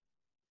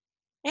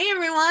Hey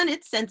everyone,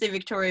 it's Sensei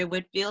Victoria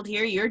Whitfield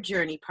here, your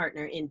journey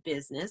partner in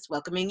business,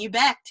 welcoming you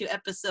back to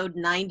episode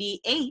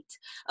 98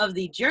 of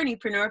the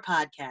Journeypreneur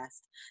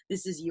podcast.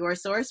 This is your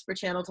source for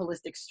channeled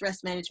holistic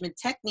stress management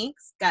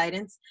techniques,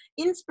 guidance,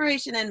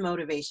 inspiration, and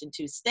motivation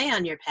to stay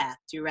on your path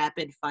to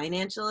rapid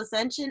financial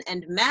ascension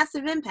and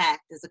massive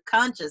impact as a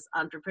conscious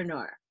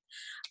entrepreneur.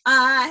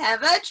 I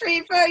have a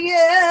treat for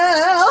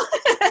you.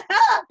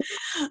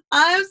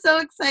 I'm so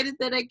excited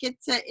that I get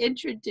to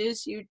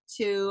introduce you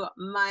to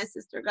my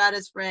sister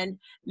goddess friend,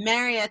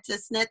 Marietta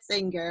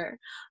Snetzinger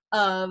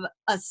of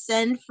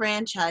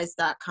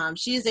AscendFranchise.com.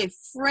 She is a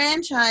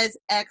franchise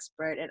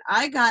expert, and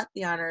I got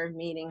the honor of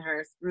meeting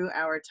her through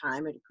our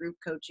time at a group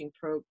coaching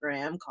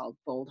program called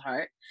Bold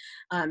Heart.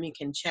 You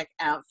can check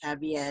out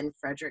Fabienne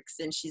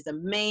Fredrickson. She's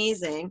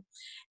amazing.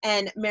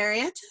 And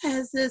Marietta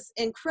has this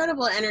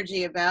incredible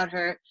energy about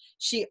her.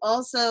 She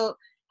also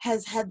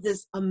has had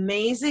this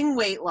amazing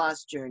weight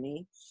loss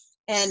journey,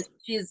 and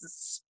she has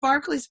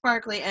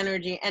sparkly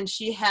energy, and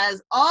she has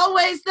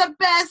always the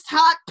best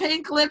hot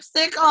pink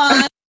lipstick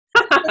on.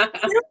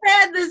 Too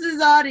bad this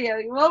is audio.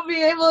 You won't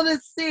be able to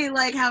see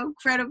like how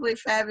incredibly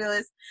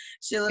fabulous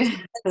she looks.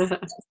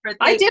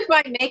 I did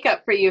my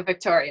makeup for you,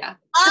 Victoria.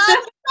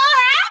 I'm so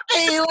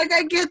happy. Like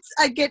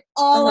I get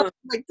all of,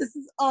 like this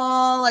is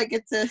all I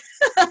get to.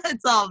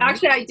 It's all.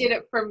 Actually, I did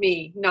it for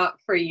me, not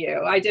for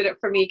you. I did it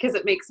for me because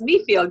it makes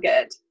me feel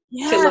good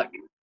to look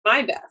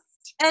my best.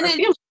 And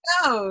it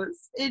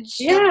shows. It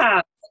shows.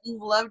 Yeah.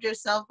 You've loved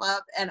yourself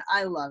up, and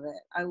I love it.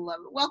 I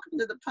love it. Welcome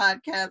to the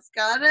podcast,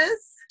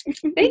 goddess.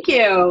 Thank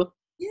you.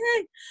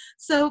 Yay.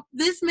 So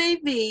this may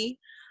be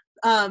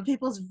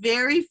people's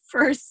very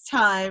first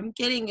time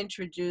getting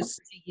introduced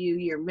to you,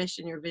 your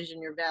mission, your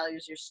vision, your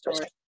values, your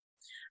story.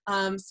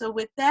 So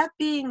with that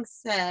being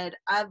said,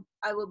 I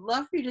would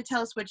love for you to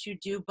tell us what you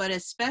do, but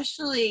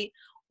especially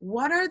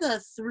what are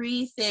the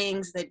 3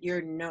 things that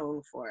you're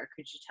known for?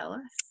 Could you tell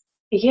us?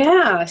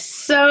 Yeah.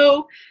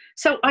 So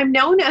I'm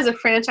known as a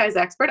franchise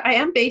expert. I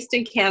am based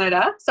in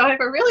Canada, so I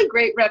have a really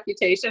great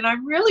reputation.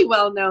 I'm really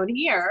well known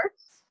here,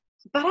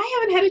 but I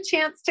haven't had a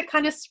chance to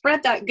kind of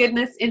spread that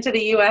goodness into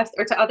the US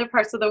or to other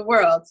parts of the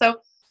world. So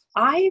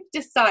I've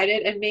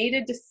decided and made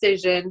a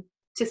decision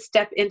to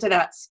step into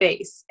that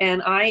space.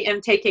 And I am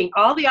taking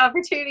all the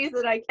opportunities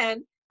that I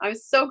can. I'm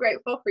so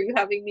grateful for you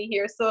having me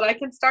here so that I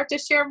can start to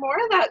share more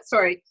of that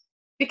story.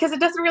 Because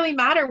it doesn't really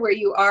matter where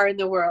you are in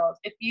the world.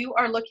 If you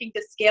are looking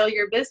to scale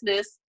your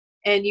business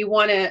and you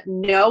want to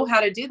know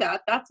how to do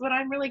that, that's what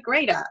I'm really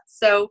great at.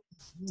 So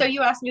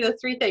you asked me the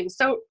 3 things.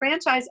 So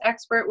franchise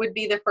expert would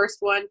be the first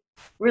one.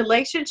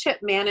 Relationship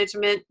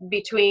management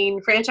between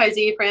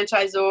franchisee,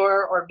 franchisor,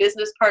 or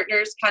business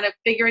partners, kind of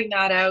figuring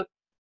that out.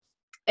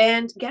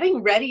 And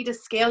getting ready to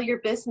scale your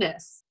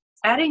business.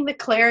 Adding the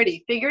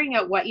clarity, figuring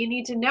out what you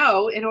need to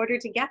know in order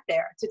to get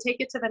there, to take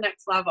it to the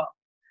next level.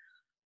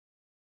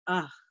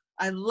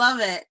 I love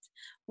it.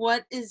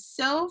 What is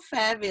so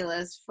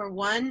fabulous, for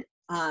one,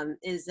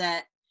 is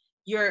that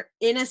you're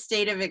in a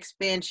state of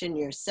expansion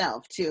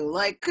yourself, too.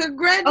 Like,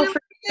 congratulations.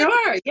 Oh, for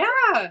sure.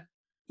 Yeah.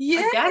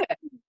 Yeah. I get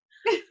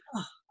it.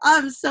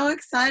 I'm so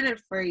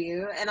excited for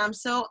you, and I'm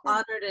so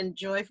honored and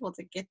joyful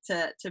to get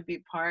to be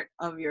part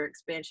of your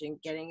expansion,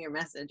 getting your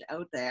message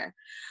out there.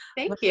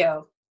 Thank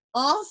you.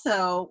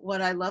 Also,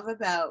 what I love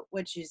about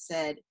what you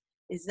said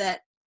is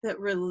that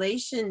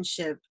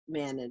relationship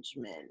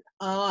management,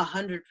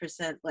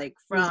 100%, like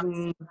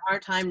from our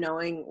time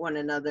knowing one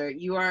another,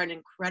 you are an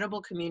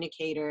incredible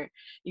communicator.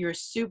 You're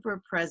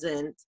super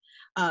present.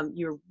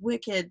 You're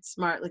wicked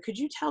smart. Like, could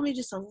you tell me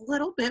just a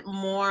little bit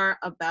more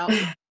about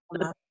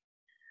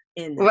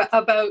in that?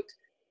 About,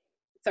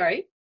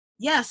 sorry?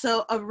 Yeah,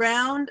 so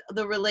around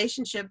the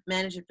relationship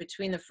management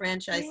between the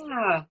franchise and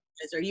the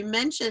franchisor, you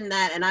mentioned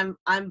that, and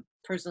I'm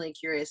personally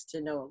curious to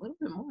know a little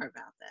bit more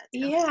about that.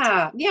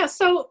 Yeah.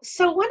 So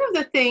one of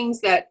the things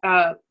that,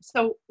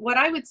 so what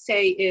I would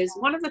say is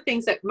one of the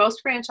things that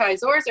most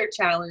franchisors are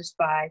challenged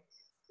by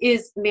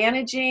is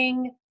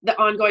managing the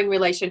ongoing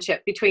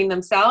relationship between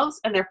themselves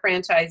and their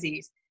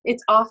franchisees.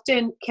 It's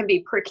often can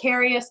be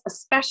precarious,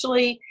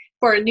 especially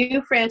for a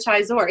new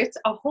franchisor. It's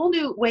a whole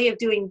new way of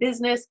doing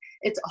business.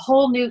 It's a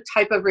whole new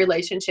type of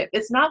relationship.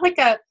 It's not like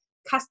a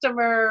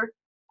customer,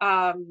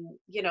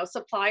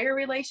 supplier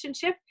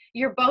relationship.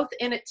 You're both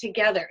in it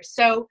together.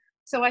 So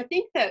I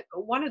think that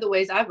one of the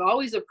ways I've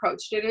always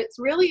approached it, it's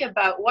really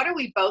about what are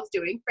we both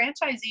doing,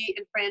 franchisee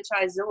and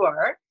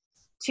franchisor,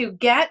 to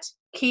get,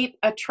 keep,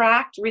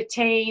 attract,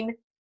 retain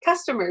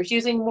customers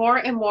using more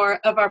and more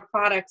of our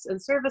products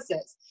and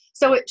services.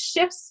 So it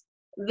shifts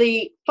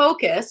the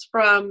focus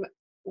from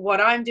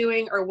what I'm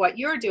doing or what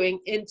you're doing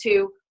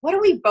into what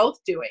are we both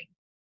doing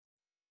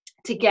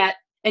to get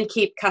and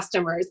keep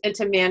customers and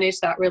to manage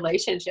that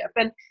relationship.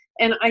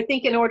 And I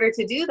think in order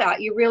to do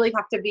that, you really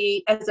have to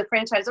be, as a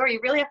franchisor,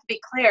 you really have to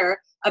be clear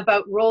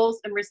about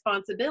roles and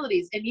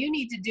responsibilities. And you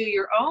need to do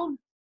your own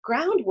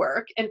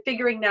groundwork and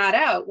figuring that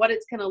out, what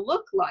it's going to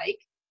look like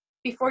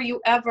before you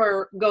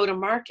ever go to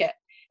market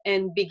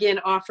and begin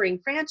offering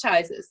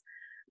franchises.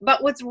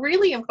 But what's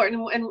really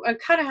important, and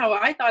kind of how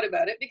I thought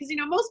about it, because,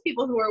 most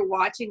people who are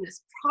watching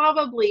this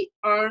probably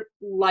aren't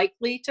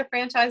likely to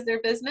franchise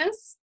their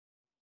business.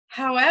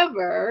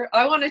 However,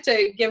 I wanted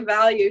to give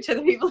value to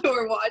the people who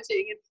are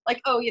watching and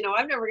like, oh,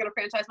 I'm never going to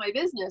franchise my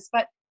business.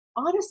 But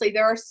honestly,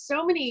 there are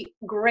so many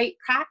great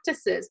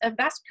practices and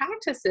best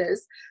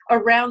practices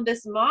around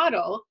this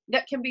model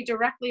that can be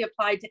directly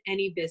applied to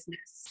any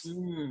business.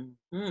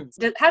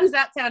 How does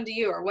that sound to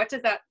you? Or what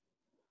does that?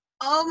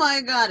 Oh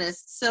my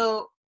goddess.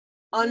 So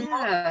on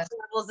multiple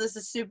levels, this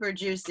is super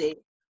juicy.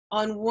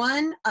 On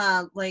one,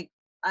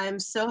 I'm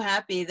so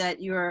happy that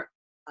you're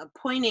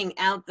pointing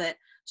out that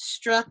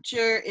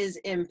structure is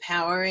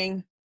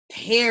empowering,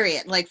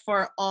 period. Like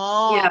for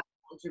all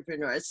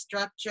entrepreneurs,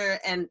 structure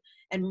and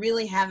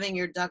really having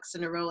your ducks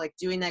in a row, like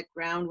doing that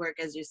groundwork,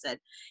 as you said,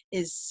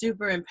 is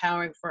super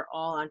empowering for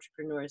all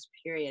entrepreneurs,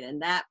 period.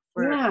 And that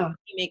for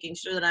making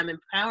sure that I'm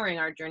empowering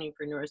our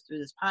journeypreneurs through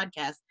this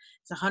podcast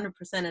is 100%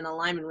 in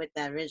alignment with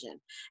that vision.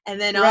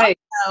 And then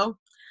also,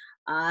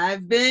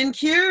 I've been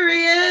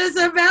curious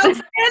about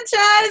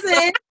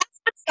franchising.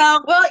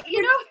 So, well,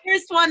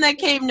 here's one that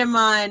came to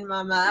mind,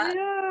 Mama.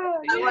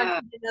 I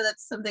want you to know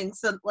that's something.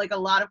 So, like a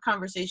lot of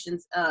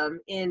conversations. I'm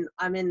in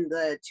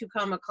the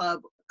Tacoma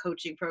Club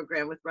coaching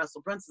program with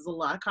Russell Brunson. There's a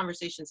lot of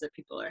conversations that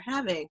people are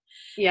having.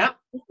 Yeah.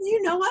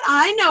 You know what?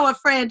 I know a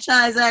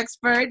franchise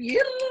expert.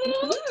 Yeah.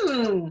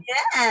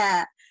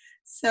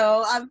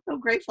 So I'm so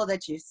grateful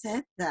that you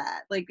said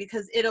that. Like,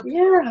 because it'll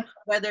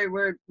whether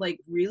we're like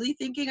really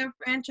thinking of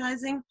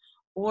franchising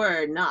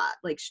or not.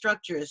 Like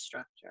structure is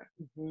structure.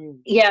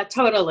 Yeah,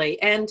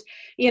 totally. And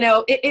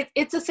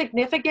it's a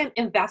significant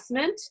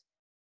investment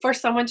for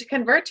someone to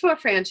convert to a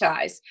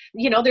franchise.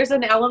 There's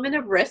an element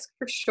of risk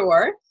for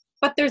sure,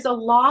 but there's a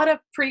lot of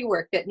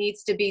pre-work that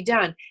needs to be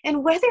done.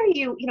 And whether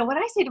what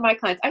I say to my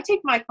clients, I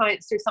take my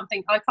clients through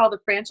something I call the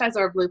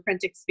Franchisor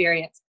Blueprint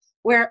Experience,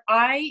 where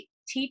I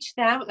teach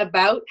them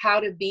about how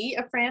to be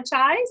a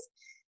franchise.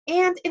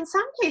 And in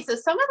some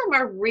cases, some of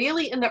them are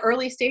really in the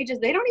early stages.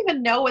 They don't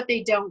even know what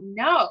they don't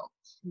know.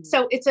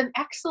 So it's an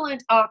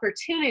excellent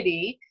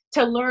opportunity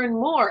to learn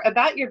more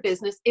about your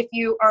business if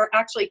you are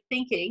actually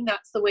thinking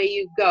that's the way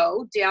you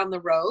go down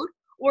the road,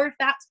 or if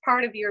that's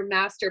part of your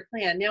master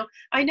plan. Now,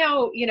 I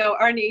know,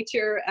 our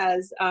nature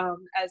as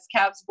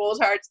Cabs Bold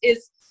Hearts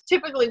is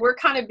typically we're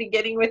kind of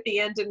beginning with the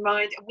end in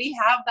mind. We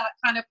have that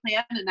kind of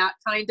plan and that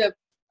kind of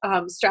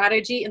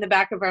strategy in the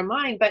back of our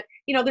mind. But,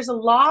 there's a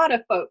lot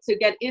of folks who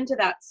get into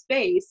that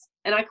space,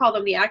 and I call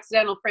them the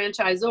accidental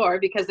franchisor,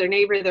 because their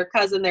neighbor, their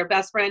cousin, their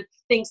best friend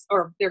thinks,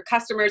 or their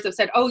customers have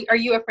said, oh, are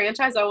you a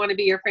franchise? I want to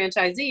be your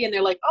franchisee. And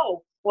they're like,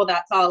 oh, well,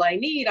 that's all I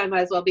need. I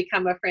might as well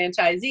become a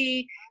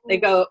franchisee. They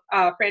go,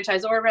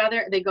 franchisor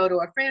rather, they go to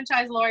a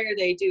franchise lawyer.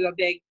 They do a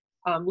big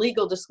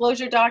legal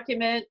disclosure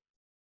document,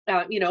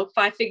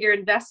 5-figure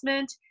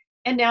investment.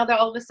 And now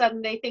all of a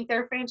sudden they think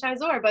they're a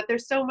franchisor, but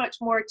there's so much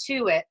more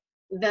to it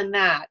than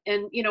that.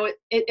 And,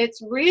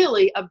 it's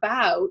really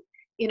about,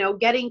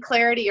 getting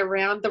clarity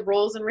around the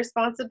roles and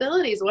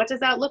responsibilities. What does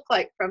that look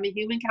like from a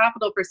human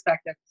capital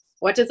perspective?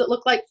 What does it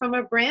look like from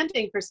a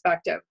branding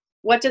perspective?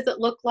 What does it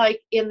look like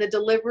in the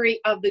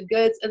delivery of the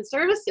goods and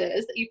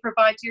services that you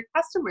provide to your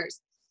customers?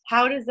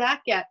 How does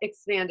that get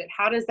expanded?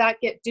 How does that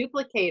get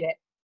duplicated?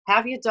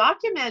 Have you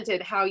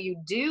documented how you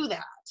do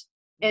that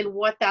and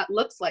what that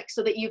looks like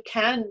so that you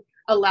can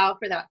allow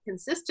for that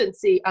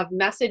consistency of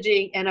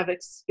messaging and of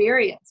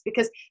experience?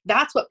 Because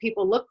that's what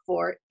people look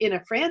for in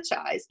a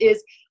franchise.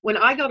 Is when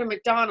I go to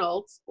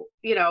McDonald's,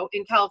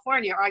 in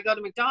California, or I go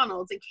to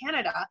McDonald's in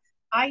Canada,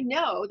 I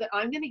know that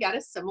I'm going to get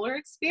a similar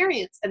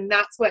experience. And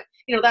that's what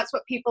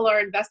people are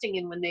investing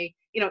in when they,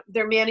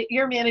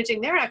 you're managing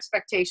their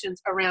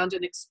expectations around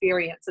an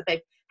experience that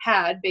they've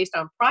had based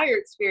on prior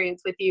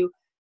experience with you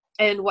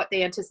and what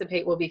they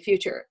anticipate will be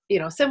future,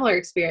 similar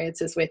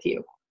experiences with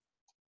you.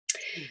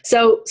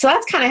 So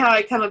that's kind of how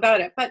I come about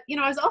it. But,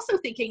 I was also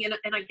thinking,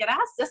 and I get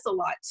asked this a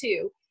lot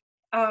too,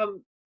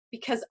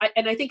 because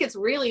I think it's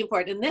really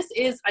important. And this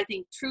is, I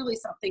think, truly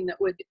something that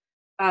would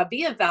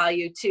be of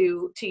value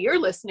to your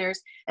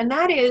listeners. And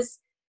that is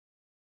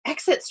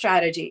exit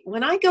strategy.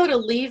 When I go to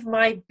leave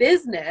my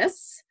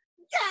business,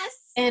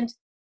 and,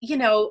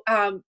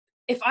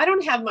 if I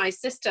don't have my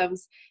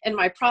systems and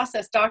my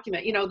process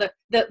document,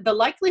 the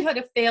likelihood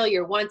of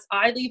failure once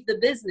I leave the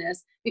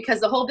business, because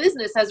the whole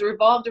business has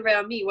revolved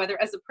around me,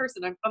 whether as a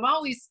person, I'm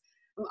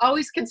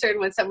always concerned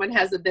when someone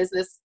has a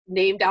business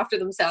named after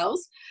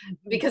themselves,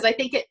 because I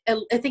think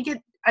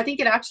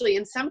it actually,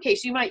 in some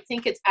case, you might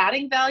think it's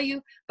adding value,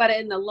 but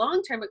in the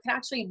long term, it can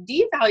actually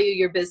devalue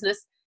your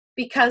business,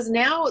 because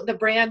now the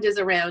brand is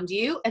around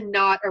you and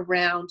not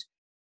around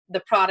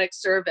the product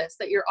service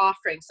that you're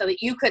offering, so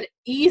that you could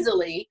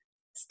easily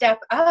step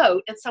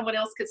out and someone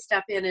else could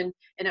step in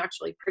and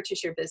actually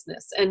purchase your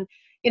business. And,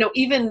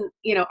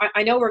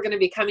 I know we're going to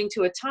be coming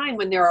to a time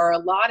when there are a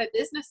lot of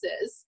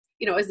businesses,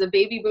 as the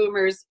baby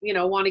boomers,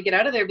 want to get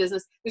out of their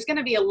business, there's going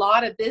to be a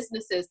lot of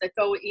businesses that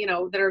go,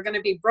 that are going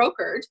to be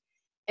brokered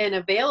and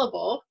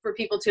available for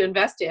people to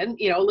invest in,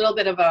 a little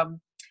bit of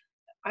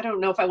I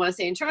don't know if I want to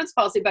say insurance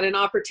policy, but an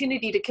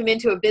opportunity to come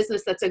into a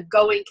business that's a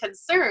going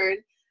concern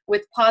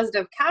with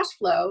positive cash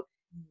flow.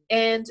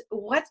 And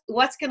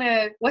what's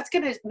gonna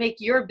make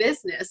your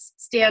business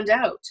stand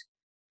out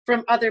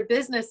from other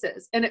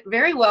businesses? And it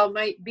very well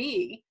might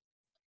be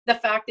the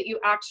fact that you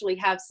actually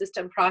have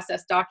system,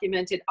 process,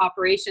 documented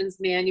operations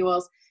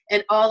manuals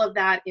and all of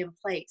that in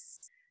place.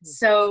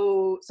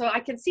 So I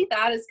can see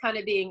that as kind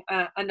of being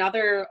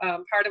another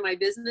part of my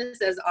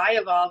business as I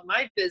evolve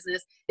my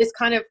business, is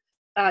kind of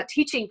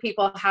teaching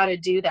people how to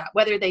do that,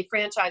 whether they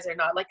franchise or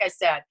not. Like I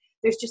said,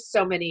 there's just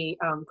so many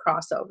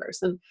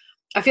crossovers. And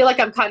I feel like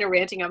I'm kind of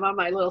ranting. I'm on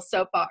my little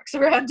soapbox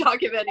around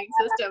documenting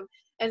system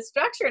and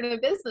structure in a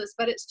business,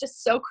 but it's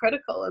just so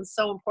critical and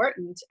so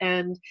important.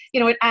 And,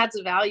 it adds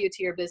value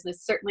to your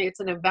business. Certainly it's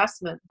an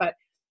investment, but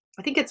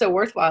I think it's a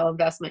worthwhile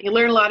investment. You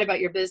learn a lot about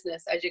your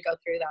business as you go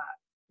through that.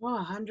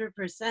 Well,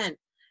 100%.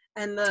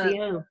 And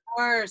the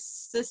more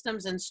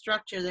systems and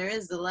structure there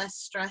is, the less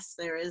stress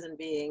there is in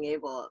being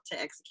able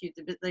to execute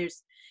the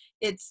business.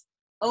 It's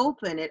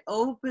open. It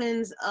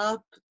opens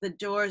up the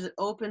doors. It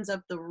opens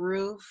up the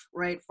roof,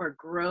 right, for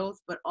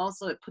growth, but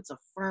also it puts a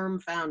firm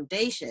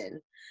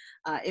foundation.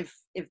 If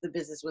the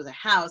business was a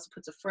house, it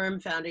puts a firm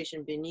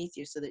foundation beneath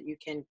you so that you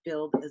can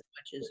build as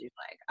much as you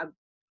like.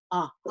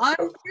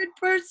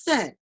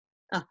 100%.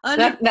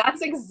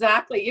 That's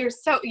exactly.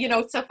 It's so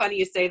funny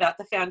you say that,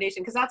 the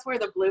foundation, because that's where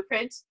the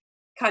blueprint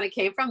kind of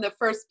came from. The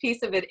first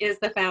piece of it is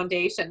the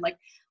foundation. Like,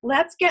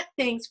 let's get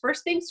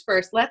first things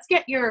first. Let's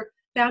get your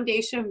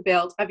foundation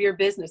built of your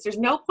business. There's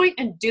no point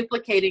in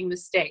duplicating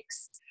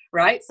mistakes,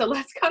 right? So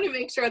let's kind of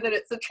make sure that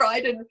it's a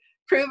tried and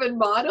proven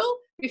model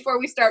before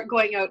we start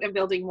going out and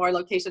building more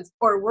locations,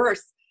 or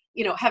worse,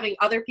 having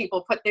other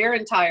people put their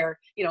entire,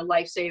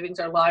 life savings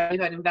or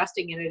livelihood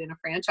investing in it in a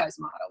franchise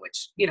model,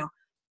 which,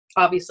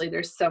 obviously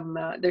there's some,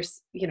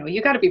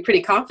 you got to be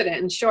pretty confident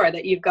and sure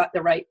that you've got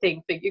the right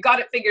thing. You got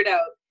it figured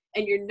out,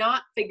 and you're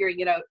not figuring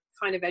it out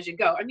kind of as you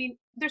go. I mean,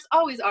 there's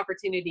always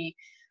opportunity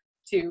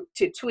to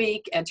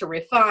tweak and to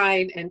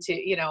refine and to,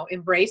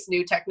 embrace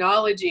new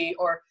technology,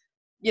 or,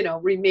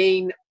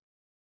 remain,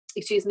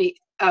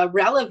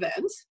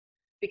 relevant,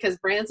 because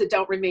brands that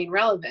don't remain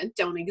relevant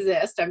don't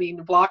exist. I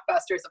mean,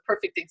 Blockbuster is a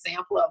perfect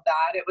example of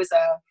that. It was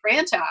a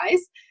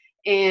franchise,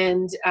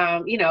 and,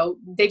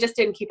 they just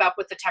didn't keep up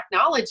with the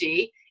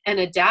technology and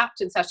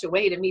adapt in such a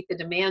way to meet the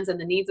demands and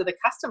the needs of the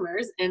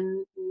customers.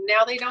 And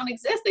now they don't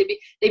exist.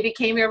 They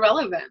became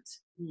irrelevant.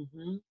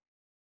 Mm-hmm.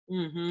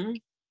 Mm-hmm.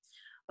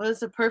 Well,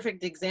 that's a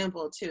perfect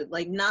example too.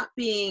 Like, not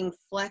being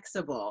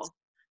flexible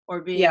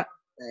or being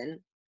open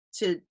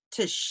to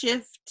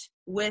shift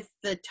with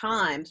the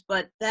times,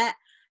 but that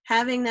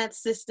having that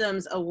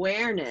systems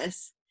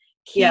awareness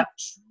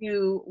keeps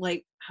you,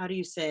 like, how do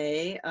you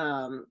say,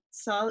 not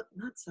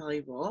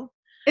soluble,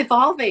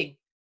 evolving.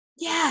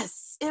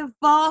 Yes,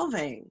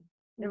 evolving.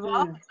 Mm-hmm.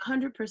 Evolving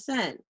 100%.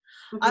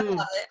 Mm-hmm. I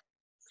love it.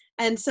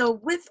 And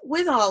so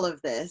with all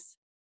of this,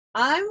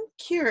 I'm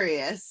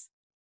curious,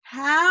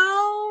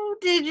 how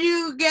did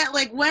you get,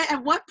 like,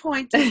 at what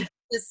point did you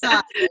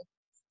decide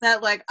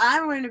that, like,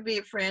 I'm going to be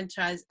a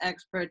franchise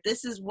expert?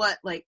 This is what,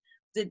 like,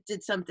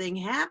 did something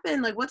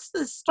happen? Like, what's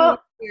the story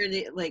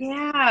here? Like,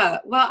 yeah,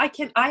 well, I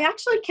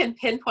actually can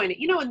pinpoint it.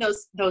 In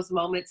those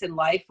moments in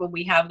life when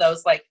we have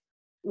those, like,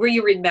 where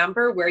you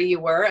remember where you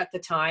were at the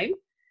time.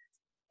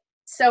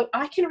 So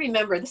I can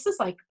remember, this is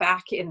like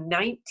back in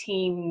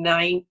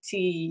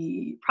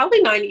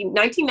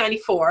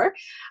 1994.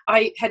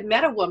 I had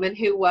met a woman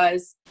who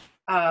was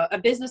a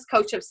business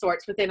coach of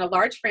sorts within a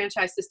large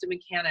franchise system in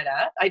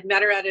Canada. I'd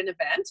met her at an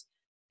event.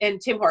 And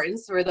Tim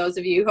Hortons, for those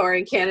of you who are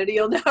in Canada,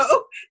 you'll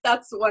know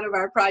that's one of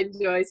our pride and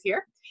joys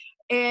here.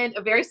 And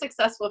a very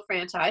successful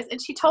franchise.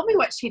 And she told me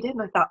what she did.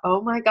 And I thought,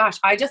 oh my gosh,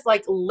 I just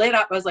like lit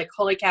up. I was like,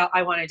 holy cow,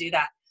 I want to do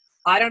that.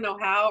 I don't know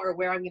how or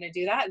where I'm going to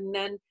do that. And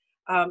then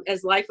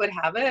as life would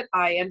have it,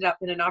 I ended up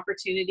in an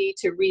opportunity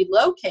to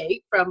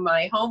relocate from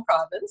my home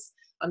province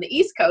on the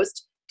East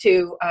Coast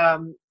to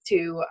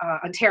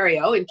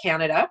Ontario in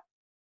Canada.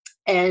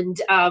 And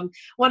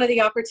one of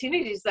the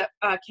opportunities that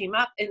came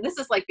up, and this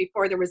is like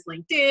before there was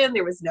LinkedIn,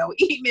 there was no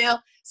email.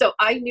 So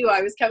I knew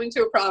I was coming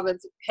to a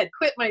province, had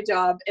quit my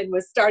job and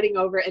was starting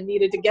over and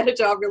needed to get a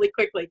job really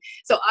quickly.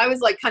 So I was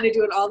like kind of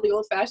doing all the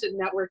old fashioned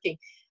networking.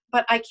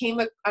 But I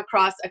came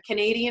across a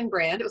Canadian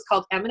brand. It was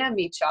called M&M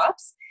Meat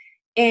Shops.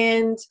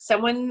 And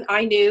someone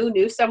I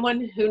knew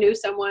someone who knew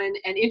someone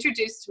and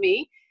introduced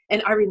me.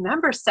 And I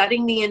remember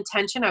setting the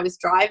intention. I was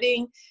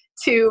driving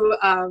to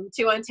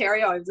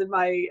Ontario. I was in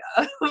my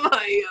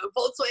my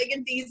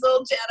Volkswagen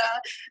diesel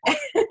Jetta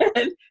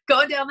and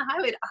going down the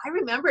highway. I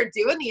remember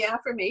doing the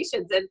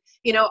affirmations, and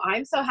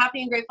I'm so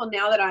happy and grateful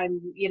now that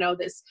I'm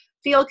this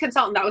field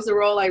consultant. That was the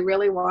role I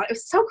really want. It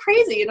was so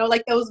crazy,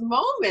 like those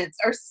moments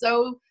are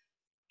so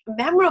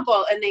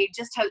memorable, and they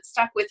just have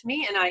stuck with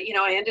me. And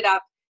I ended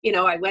up,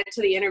 I went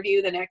to the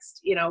interview the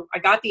next, I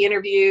got the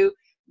interview,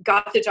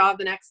 got the job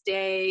the next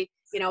day.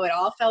 It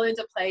all fell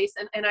into place.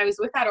 And I was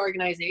with that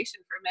organization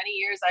for many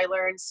years. I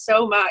learned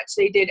so much.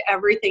 They did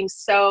everything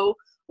so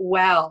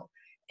well.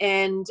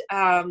 And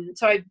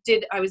so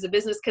I was a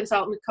business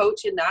consultant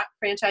coach in that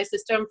franchise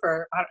system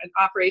for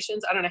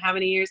operations. I don't know how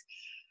many years.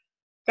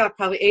 Got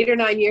probably 8 or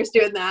 9 years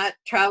doing that,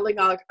 traveling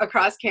all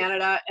across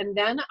Canada. And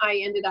then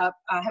I ended up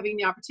having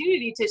the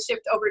opportunity to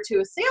shift over to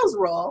a sales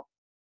role,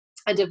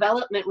 a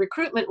development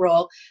recruitment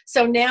role.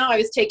 So now I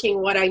was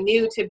taking what I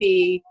knew to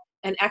be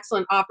an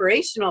excellent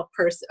operational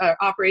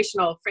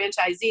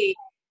franchisee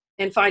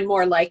and find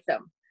more like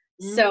them.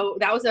 So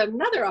that was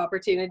another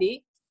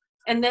opportunity.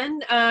 And then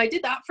I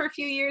did that for a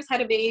few years,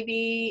 had a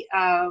baby,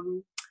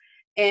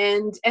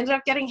 and ended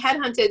up getting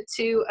headhunted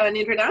to an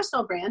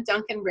international brand,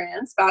 Dunkin'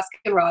 Brands,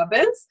 Baskin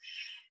Robbins.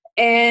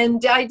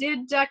 And I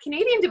did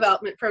Canadian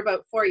development for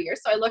about 4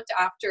 years. So I looked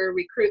after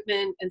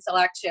recruitment and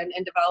selection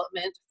and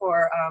development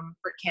for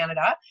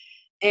Canada.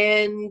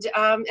 And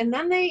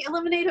then they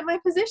eliminated my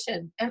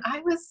position. And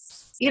I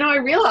was, I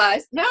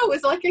realized, no, it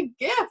was like a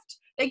gift.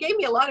 They gave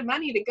me a lot of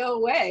money to go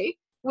away,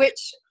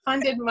 which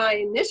funded my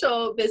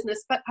initial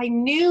business. But I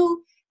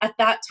knew at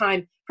that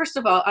time, first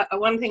of all,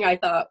 one thing I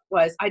thought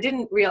was I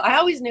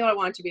always knew I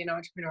wanted to be an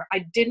entrepreneur. I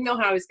didn't know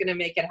how I was going to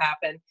make it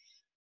happen,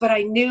 but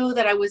I knew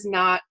that I was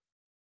not,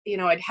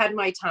 I'd had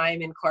my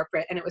time in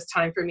corporate and it was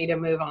time for me to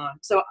move on.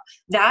 So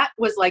that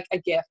was like a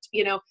gift,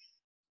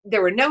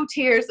 there were no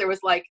tears. There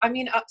was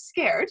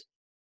scared,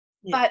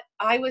 but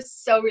I was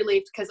so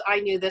relieved because I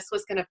knew this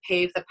was going to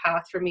pave the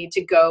path for me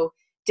to go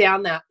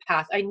down that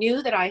path. I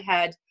knew that I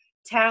had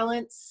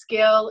talent,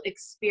 skill,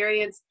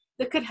 experience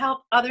that could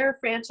help other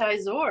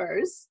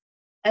franchisors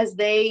as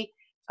they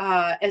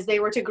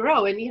were to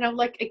grow. And,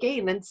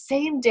 again, then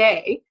same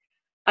day,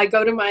 I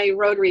go to my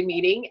Rotary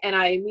meeting and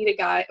I meet a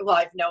guy. Well,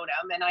 I've known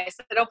him. And I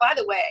said, oh, by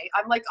the way,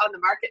 I'm on the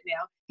market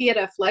now. He had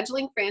a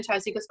fledgling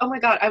franchise. He goes, oh my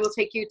God, I will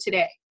take you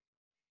today.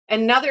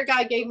 Another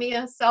guy gave me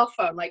a cell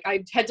phone.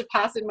 I had to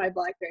pass in my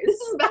BlackBerry. This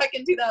is back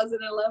in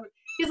 2011.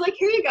 He's like,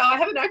 here you go. I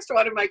have an extra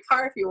one in my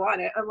car if you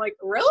want it. I'm like,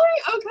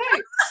 really?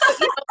 Okay.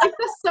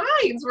 The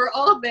signs were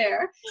all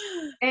there.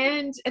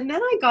 And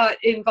then I got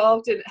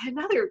involved in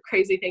another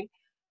crazy thing.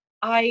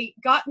 I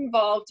got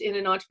involved in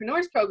an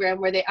entrepreneurs program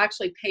where they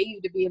actually pay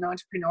you to be an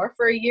entrepreneur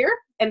for a year,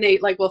 and they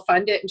will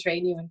fund it and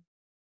train you. And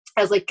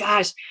I was like,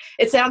 gosh,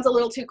 it sounds a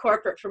little too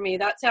corporate for me.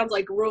 That sounds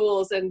like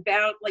rules and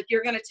bound,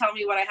 you're going to tell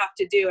me what I have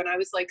to do. And I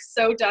was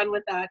so done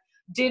with that.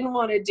 Didn't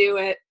want to do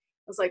it.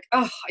 I was like,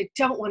 oh, I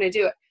don't want to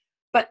do it.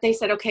 But they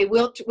said, okay,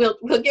 we'll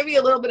give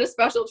you a little bit of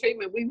special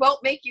treatment. We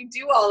won't make you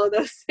do all of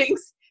those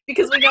things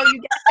because we know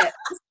you get it.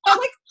 So I'm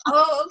like,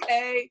 oh,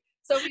 okay.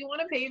 So if you want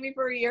to pay me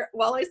for a year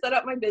while I set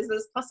up my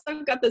business, plus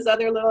I've got this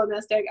other little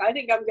nest egg, I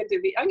think I'm going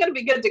to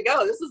be good to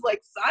go. This is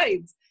like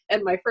signs.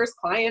 And my first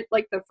client,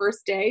 the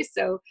first day.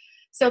 So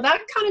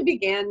that kind of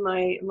began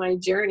my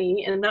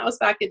journey. And that was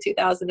back in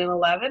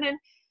 2011. And,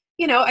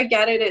 I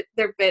get it.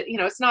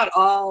 It's not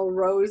all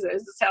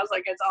roses. It sounds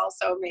like it's all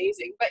so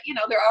amazing. But,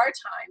 there are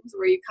times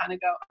where you kind of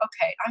go,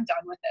 okay, I'm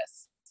done with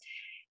this.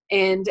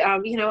 And,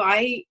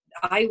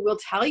 I will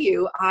tell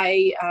you,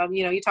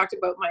 you talked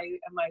about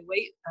my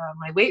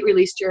weight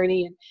release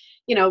journey,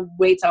 and,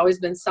 weight's always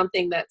been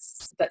something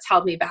that's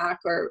held me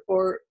back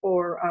or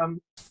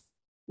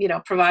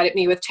provided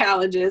me with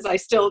challenges. I'm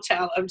still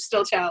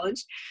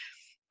challenged.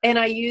 And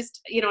I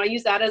used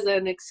that as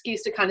an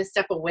excuse to kind of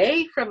step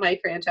away from my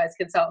franchise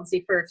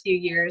consultancy for a few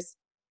years.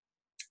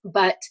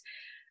 But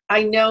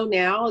I know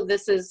now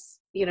this is,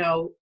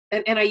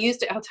 and I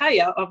used it, I'll tell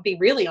you, I'll be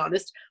really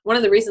honest. One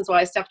of the reasons why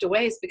I stepped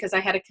away is because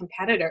I had a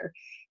competitor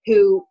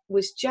who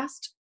was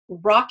just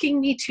rocking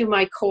me to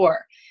my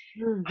core.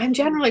 Mm-hmm. I'm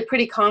generally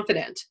pretty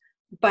confident,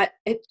 but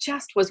it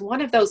just was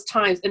one of those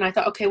times. And I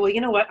thought, okay, well, you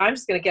know what? I'm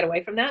just going to get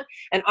away from that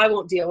and I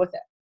won't deal with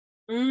it.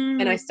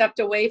 And I stepped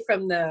away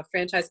from the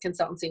franchise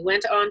consultancy,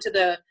 went on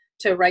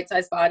to Right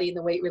Size Body and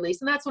the weight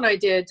release. And that's when I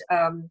did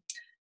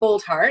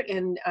Bold Heart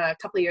and a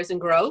couple of years in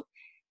growth.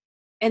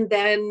 And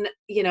then,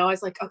 I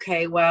was like,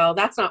 okay, well,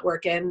 that's not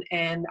working.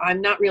 And I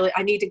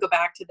need to go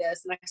back to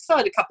this. And I still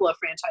had a couple of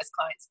franchise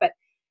clients, but,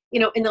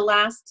 in the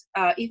last,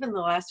 even the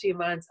last few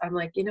months, I'm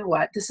like, you know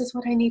what, this is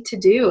what I need to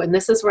do. And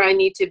this is where I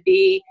need to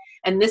be.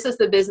 And this is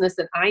the business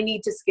that I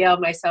need to scale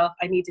myself.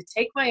 I need to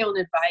take my own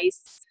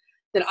advice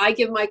that I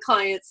give my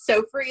clients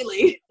so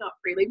freely, not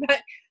freely,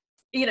 but,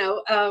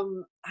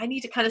 I need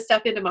to kind of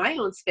step into my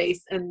own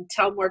space and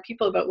tell more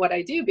people about what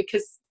I do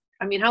because,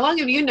 how long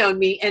have you known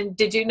me? And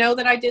did you know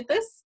that I did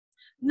this?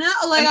 No,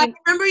 I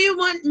remember you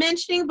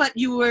mentioning, but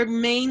you were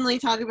mainly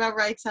talking about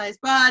Right Size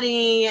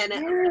Body. And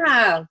it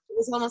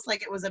was almost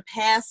like it was a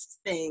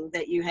past thing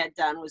that you had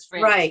done was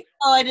franchise. Right.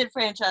 Oh, I did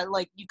franchise.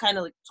 You kind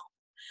of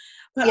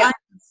but yeah. I'm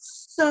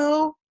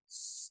so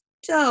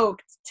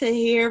stoked to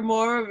hear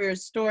more of your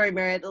story,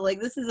 Merit.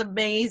 This is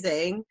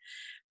amazing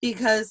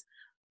because,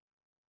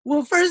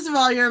 well, first of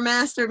all, you're a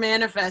master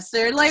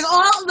manifester.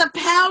 All the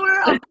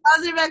power of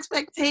positive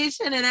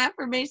expectation and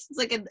affirmations,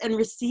 and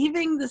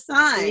receiving the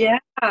sign.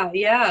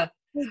 Yeah.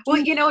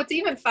 Well, it's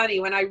even funny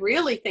when I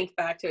really think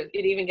back to it.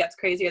 It even gets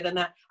crazier than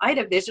that. I had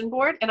a vision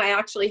board, and I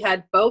actually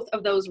had both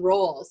of those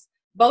roles,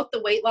 both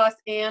the weight loss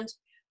and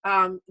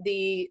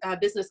the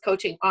business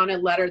coaching, on a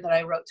letter that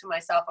I wrote to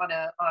myself on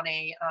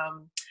a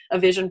a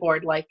vision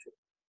board like,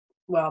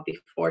 well,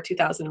 before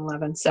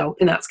 2011. So,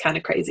 and that's kind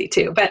of crazy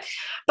too. But,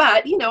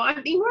 I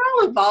mean, we're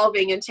all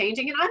evolving and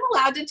changing, and I'm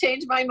allowed to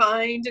change my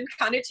mind and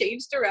kind of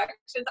change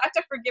directions. I have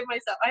to forgive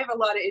myself. I have a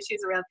lot of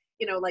issues around,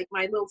 like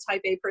my little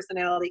type A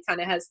personality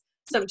kind of has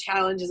some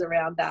challenges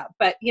around that.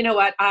 But you know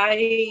what?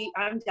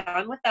 I'm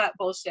done with that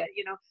bullshit.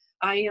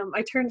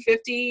 I turned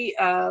 50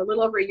 a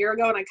little over a year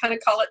ago, and I kind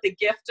of call it the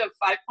gift of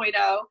 5.0,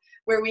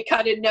 where we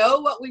kind of know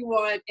what we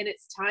want, and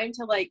it's time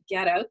to like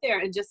get out there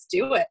and just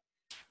do it.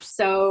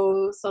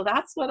 So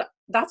that's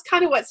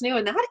kind of what's new.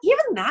 And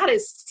that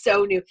is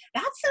so new.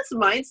 That's this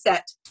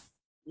mindset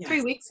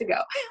 3 weeks ago,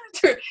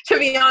 to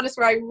be honest,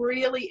 where I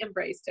really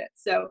embraced it.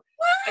 So,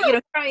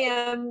 here I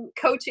am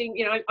coaching,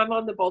 I'm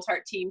on the Bold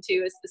Heart team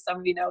too, as some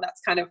of you know.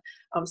 That's kind of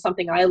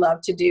something I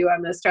love to do.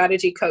 I'm a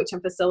strategy coach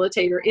and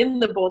facilitator in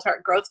the Bold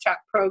Heart Growth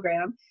Track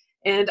program.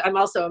 And I'm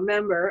also a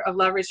member of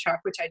Leverage Track,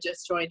 which I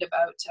just joined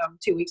about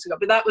 2 weeks ago.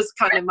 But that was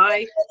kind of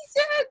my...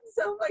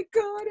 Oh my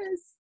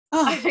goodness.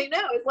 Oh. I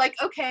know. It's like,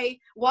 okay,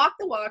 walk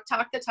the walk,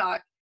 talk the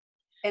talk.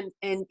 And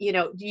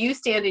you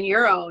stand in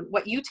your own,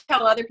 what you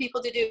tell other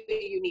people to do,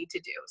 you need to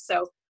do.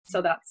 So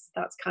that's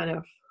kind of,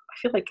 I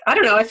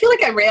feel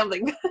like I'm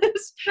rambling.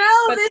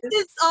 No, this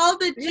is all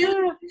the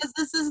juice, because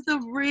this is the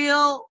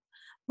real,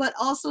 but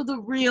also the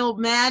real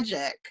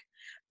magic.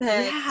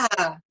 And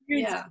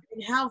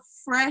how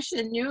fresh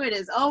and new it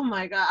is. Oh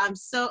my God. I'm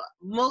so,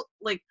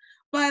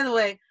 by the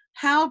way,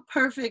 how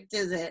perfect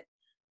is it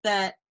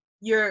that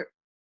you're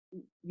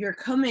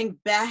coming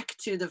back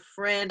to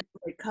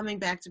coming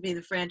back to be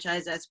the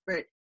franchise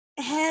expert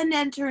and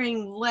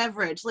entering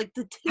leverage, like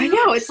the two. I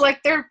know, it's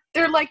like they're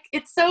like,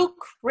 it's so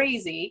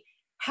crazy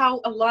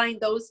how aligned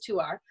those two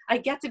are. I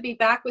get to be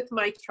back with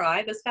my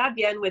tribe, as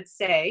Fabienne would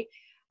say.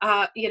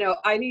 I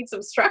need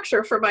some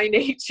structure for my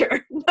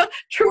nature.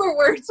 Truer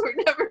words were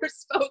never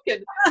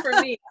spoken for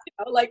me.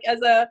 Like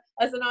as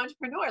an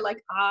entrepreneur,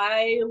 like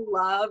I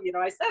love,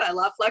 I said I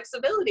love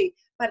flexibility,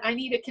 but I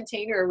need a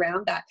container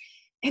around that.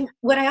 And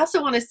what I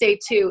also want to say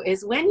too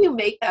is when you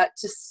make that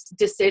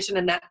decision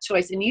and that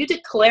choice and you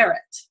declare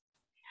it,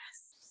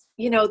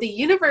 the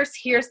universe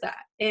hears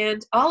that.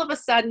 And all of a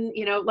sudden,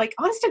 like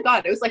honest to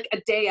God, it was like a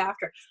day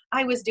after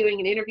I was doing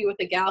an interview with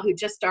a gal who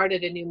just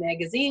started a new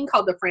magazine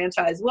called The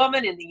Franchise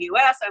Woman in the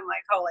US. I'm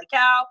like, holy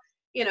cow,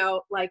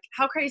 like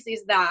how crazy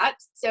is that?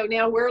 So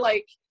now we're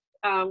like,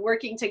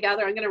 working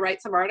together. I'm going to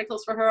write some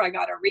articles for her. I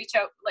got to reach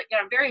out.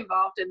 I'm very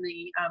involved in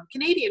the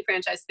Canadian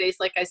franchise space.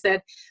 Like I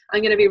said,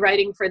 I'm going to be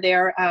writing for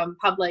their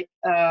public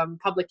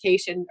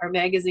publication or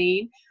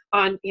magazine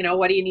on,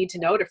 what do you need to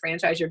know to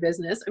franchise your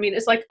business? I mean,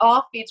 it's like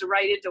all feeds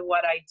right into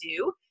what I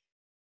do.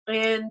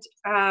 And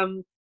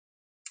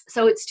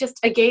so it's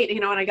just again,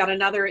 and I got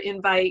another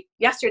invite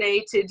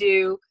yesterday to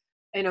do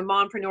in a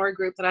mompreneur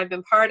group that I've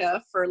been part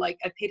of for I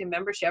paid a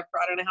membership for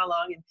I don't know how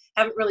long and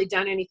haven't really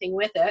done anything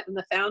with it. And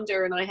the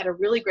founder and I had a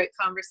really great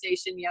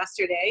conversation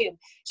yesterday, and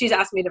she's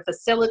asked me to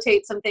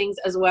facilitate some things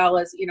as well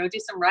as, do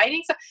some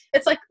writing. So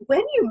it's like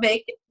when you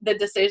make the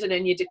decision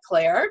and you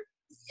declare,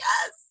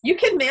 you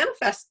can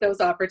manifest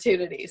those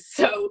opportunities.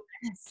 So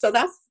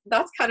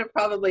that's kind of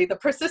probably the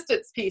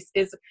persistence piece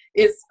is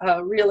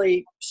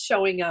really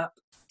showing up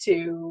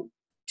to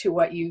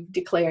what you've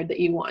declared that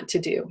you want to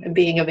do and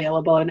being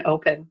available and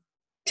open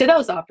to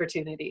those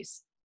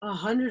opportunities.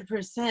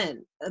 100%.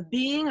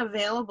 Being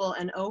available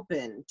and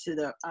open to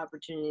the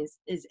opportunities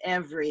is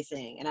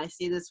everything. And I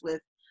see this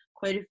with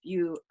quite a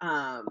few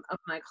of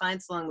my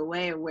clients along the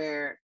way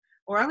or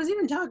I was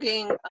even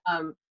talking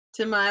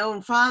to my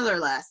own father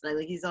last night.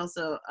 Like he's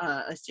also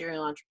a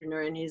serial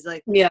entrepreneur, and he's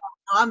like, yeah,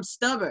 I'm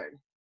stubborn.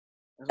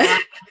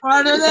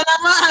 Farther than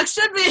I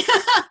should be,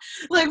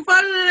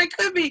 farther than I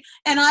could be.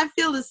 And I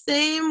feel the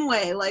same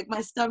way. Like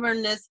my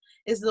stubbornness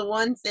is the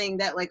one thing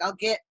that I'll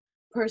get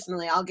a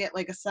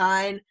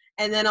sign,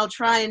 and then I'll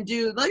try and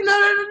do no,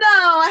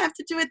 I have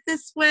to do it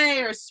this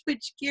way, or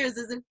switch gears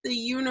as if the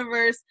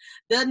universe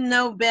doesn't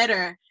know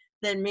better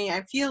than me.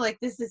 I feel like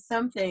this is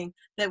something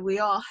that we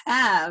all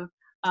have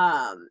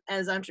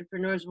as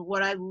entrepreneurs. But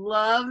what I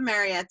love,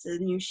 Marietta,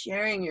 and you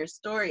sharing your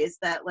story is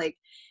that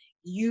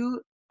you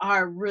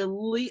are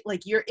really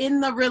you're in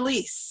the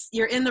release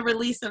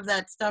of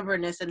that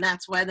stubbornness, and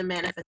that's why the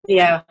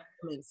manifestation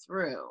coming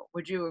through.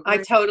 Would you agree? I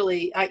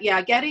totally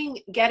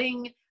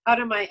getting out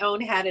of my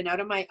own head and out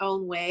of my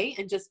own way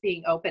and just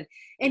being open.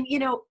 And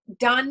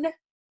done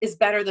is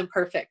better than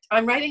perfect.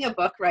 I'm writing a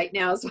book right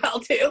now as well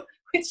too,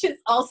 which has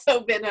also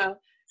been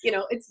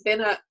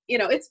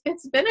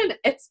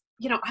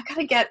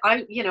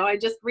I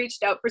just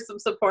reached out for some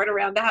support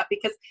around that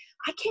because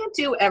I can't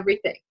do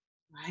everything.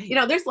 Right.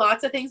 There's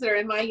lots of things that are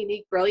in my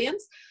unique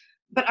brilliance,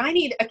 but I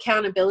need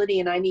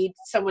accountability, and I need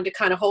someone to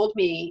kind of hold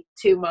me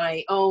to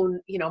my own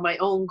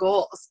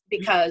goals,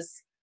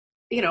 because,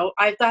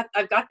 I've got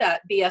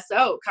that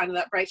BSO, kind of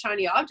that bright,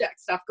 shiny object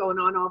stuff going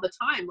on all the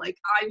time.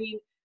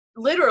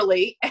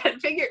 Literally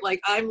and figure,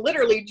 I'm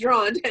literally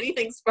drawn to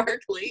anything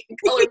sparkly and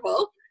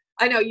colorful.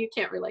 I know you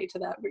can't relate to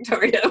that,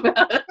 Victoria.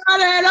 Not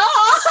at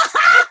all.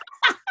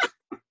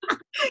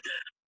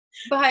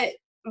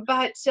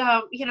 but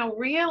you know,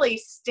 really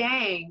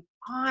staying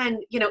on,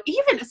 you know,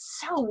 even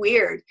it's so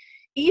weird.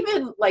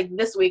 Even like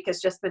this week has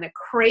just been a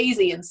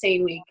crazy,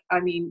 insane week. I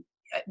mean,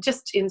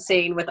 just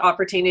insane with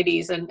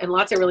opportunities and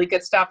lots of really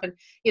good stuff. And,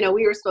 you know,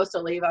 we were supposed to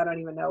leave, I don't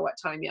even know what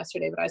time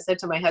yesterday, but I said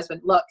to my husband,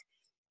 look,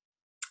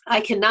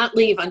 I cannot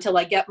leave until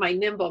I get my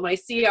Nimble, my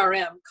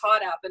CRM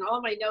caught up and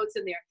all my notes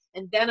in there.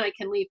 And then I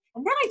can leave.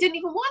 And then I didn't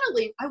even want to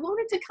leave. I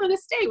wanted to kind of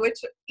stay, which,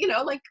 you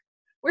know, like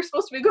we're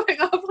supposed to be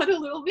going off on a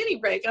little mini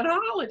break on a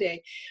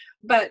holiday.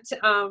 But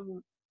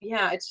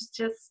yeah, it's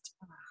just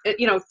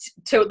you know,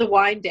 to the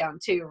wind down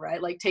too,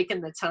 right? Like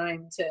taking the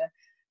time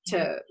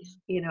to,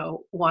 you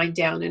know, wind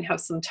down and have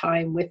some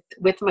time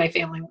with my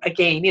family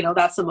again, you know,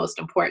 that's the most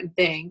important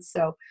thing.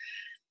 So,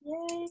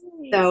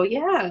 so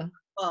yeah.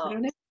 Well, I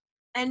don't know.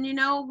 and you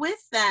know, with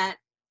that,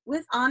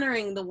 with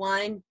honoring the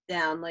wind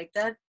down, like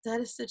that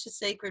is such a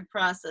sacred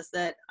process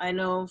that I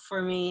know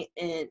for me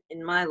in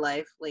my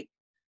life, like,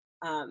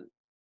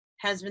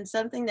 has been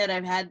something that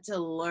I've had to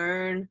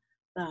learn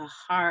the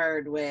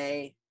hard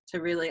way to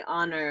really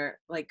honor,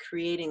 like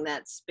creating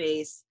that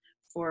space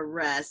for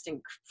rest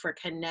and for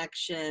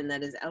connection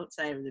that is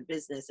outside of the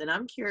business. And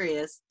I'm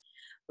curious,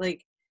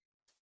 like,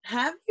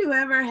 have you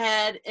ever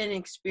had an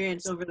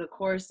experience over the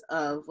course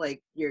of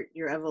like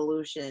your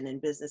evolution in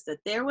business that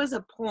there was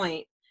a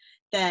point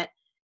that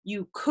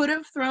you could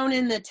have thrown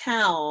in the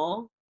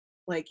towel,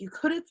 like you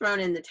could have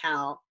thrown in the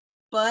towel,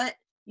 but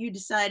you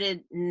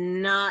decided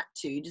not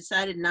to. You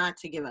decided not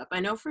to give up. I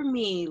know for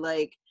me,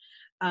 like,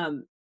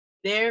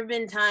 there have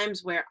been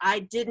times where I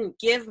didn't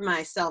give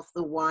myself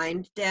the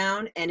wind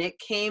down, and it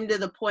came to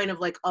the point of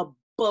like a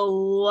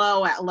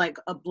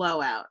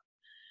blowout.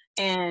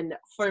 And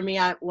for me,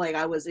 I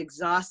was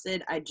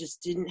exhausted. I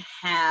just didn't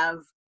have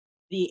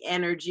the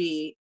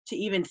energy to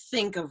even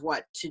think of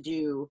what to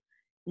do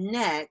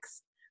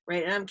next,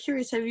 right? And I'm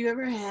curious, have you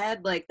ever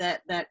had like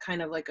that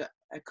kind of like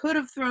I could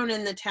have thrown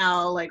in the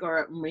towel, like,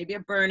 or maybe a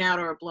burnout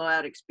or a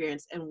blowout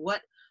experience? And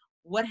what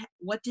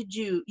did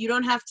you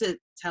don't have to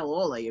tell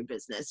all of your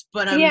business,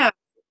 but Yeah.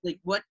 like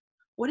what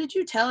did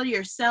you tell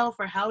yourself,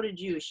 or how did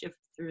you shift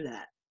through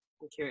that?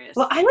 I'm curious.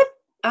 Well,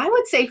 I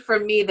would say for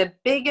me, the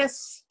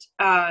biggest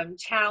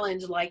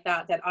challenge like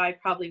that I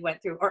probably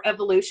went through, or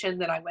evolution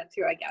that I went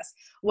through, I guess,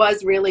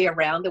 was really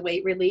around the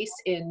weight release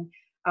in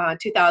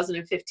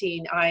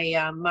 2015.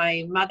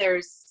 My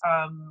mother's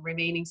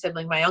remaining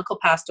sibling, my uncle,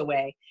 passed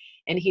away,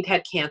 and he'd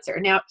had cancer.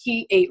 Now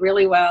he ate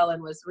really well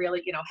and was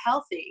really, you know,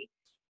 healthy.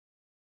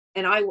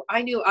 And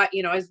I knew I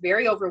was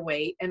very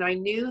overweight, and I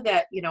knew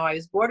that, you know, I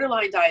was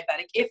borderline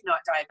diabetic, if not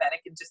diabetic,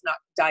 and just not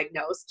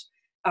diagnosed.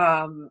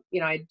 You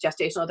know, I had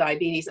gestational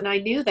diabetes, and I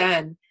knew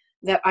then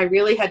that I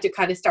really had to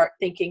kind of start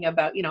thinking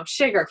about, you know,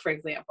 sugar, for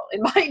example,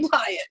 in my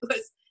diet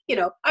was, you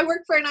know, I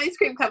worked for an ice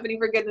cream company,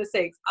 for goodness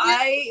sakes.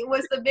 I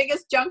was the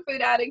biggest junk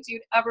food addict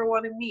you'd ever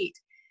want to meet.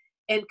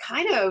 And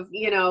kind of,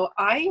 you know,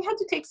 I had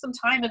to take some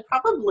time and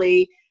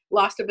probably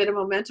lost a bit of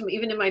momentum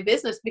even in my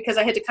business, because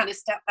I had to kind of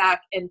step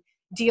back and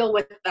deal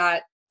with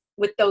that,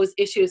 with those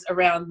issues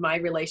around my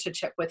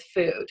relationship with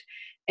food.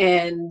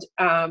 And,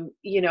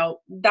 you know,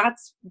 that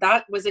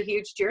was a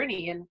huge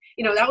journey, and,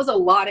 you know, that was a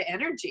lot of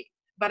energy,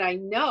 but I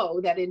know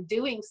that in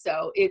doing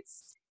so,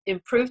 it's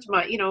improved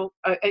my,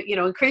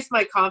 increased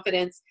my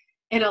confidence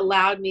and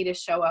allowed me to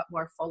show up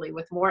more fully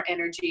with more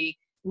energy,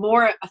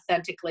 more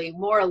authentically,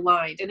 more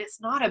aligned. And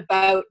it's not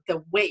about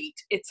the weight.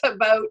 It's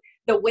about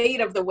the weight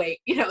of the weight,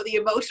 you know, the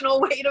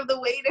emotional weight of the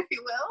weight, if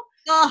you will.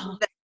 Oh.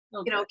 That,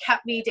 you know,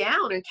 kept me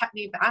down and kept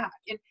me back.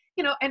 And,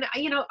 you know,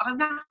 I'm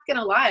not going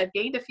to lie, I've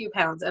gained a few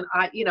pounds, and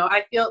I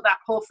feel that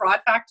whole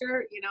fraud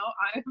factor, you know,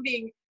 I'm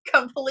being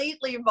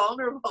completely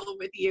vulnerable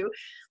with you.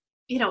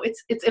 You know,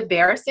 it's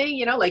embarrassing,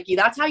 you know, like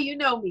that's how you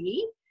know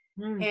me.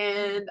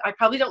 And I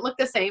probably don't look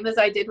the same as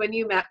I did when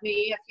you met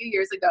me a few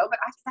years ago, but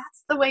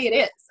that's the way it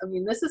is. I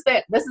mean, this is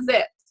it.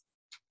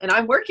 And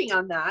I'm working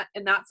on that.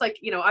 And that's like,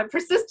 you know, I'm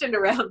persistent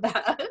around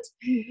that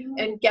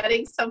and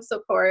getting some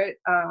support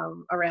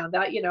around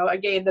that. You know,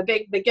 again,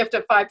 the gift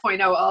of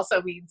 5.0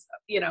 also means,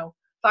 you know,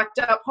 fucked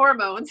up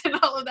hormones and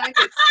all of that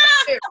good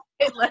stuff too.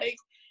 And like,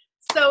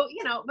 so,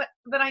 you know,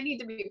 but I need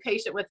to be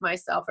patient with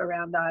myself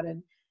around that,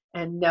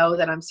 and know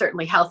that I'm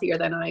certainly healthier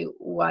than I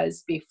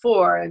was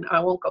before, and I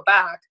won't go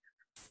back.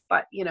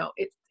 But, you know,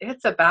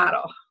 it's a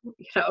battle,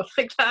 you know,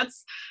 like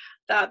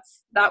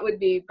that would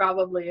be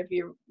probably, if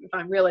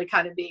I'm really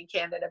kind of being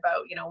candid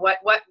about, you know, what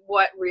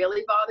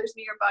really bothers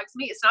me or bugs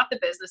me. It's not the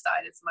business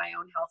side, it's my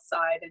own health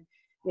side, and,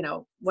 you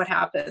know, what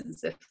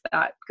happens if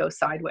that goes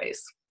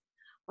sideways.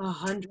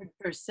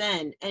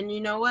 100%. And you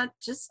know what?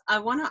 I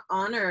want to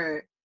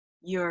honor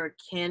your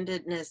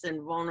candidness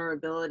and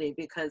vulnerability,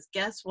 because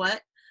guess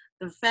what?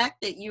 The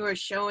fact that you are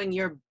showing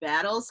your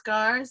battle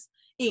scars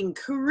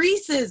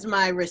increases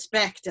my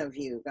respect of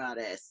you,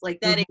 goddess. Like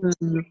that,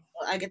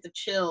 I get the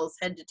chills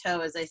head to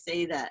toe as I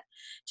say that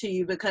to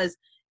you, because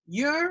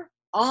you're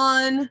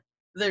on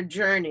the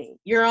journey.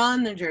 You're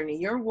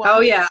walking.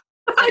 Oh yeah,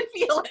 I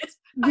feel it.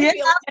 I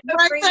feel it.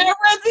 Right there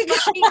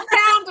with you.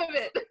 Sound of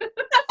it.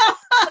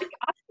 Like,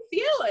 I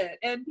feel it,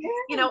 And,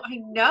 Yeah. I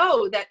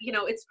know that,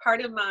 it's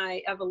part of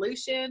my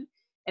evolution.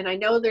 And I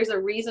know there's a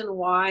reason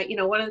why,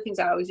 one of the things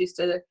I always used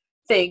to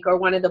think, or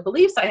one of the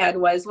beliefs I had,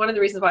 was one of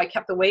the reasons why I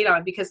kept the weight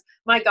on, because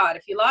my God,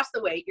 if you lost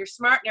the weight, you're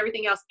smart and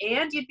everything else,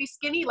 and you'd be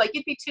skinny, like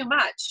you'd be too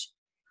much.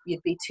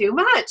 You'd be too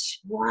much.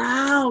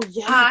 Wow.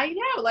 Yeah. I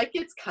know, like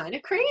it's kind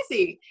of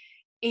crazy.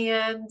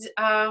 And,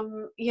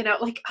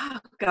 like, oh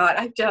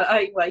God,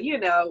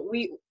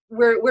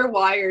 we're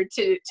wired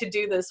to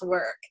do this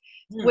work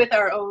with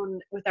our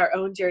own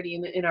journey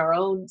in our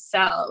own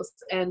selves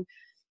and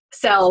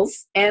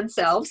selves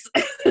both.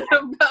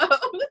 Love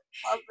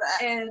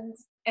that.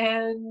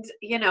 And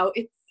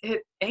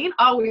it ain't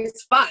always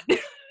fun.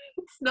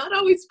 It's not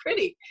always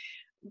pretty,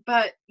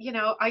 but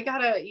I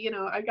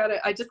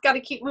just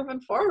gotta keep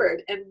moving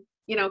forward and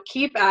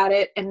keep at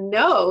it, and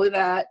know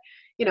that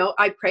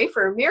I pray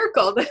for a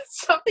miracle that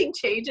something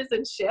changes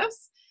and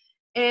shifts,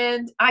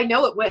 and I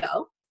know it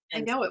will.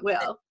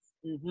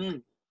 Mm-hmm.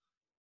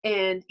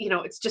 And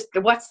it's just,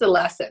 what's the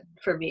lesson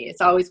for me?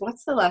 It's always,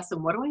 what's the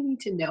lesson? What do I need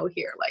to know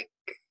here? Like,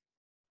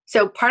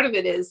 so part of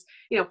it is,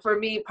 for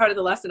me, part of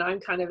the lesson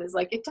I'm kind of is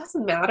like, it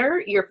doesn't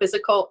matter your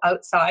physical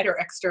outside or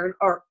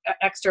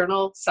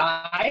external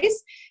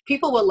size.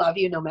 People will love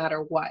you no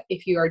matter what,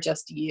 if you are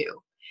just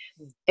you.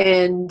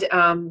 And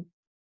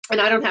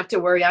I don't have to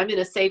worry. I'm in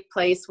a safe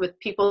place with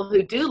people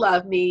who do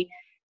love me,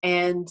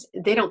 and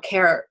they don't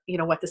care,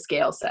 what the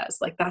scale says.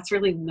 Like, that's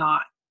really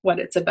not what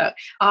it's about.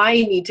 I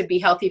need to be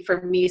healthy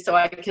for me so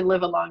I can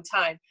live a long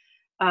time.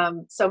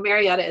 So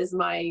Marietta is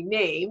my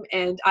name,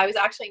 and I was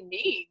actually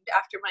named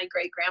after my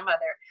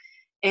great-grandmother.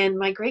 And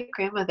my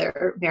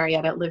great-grandmother,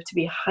 Marietta, lived to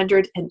be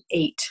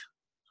 108.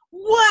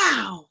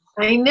 Wow.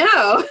 I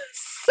know.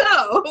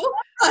 So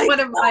one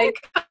of my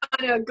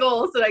kind of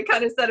goals that I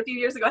kind of set a few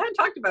years ago, I hadn't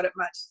talked about it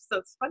much. So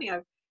it's funny.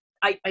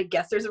 I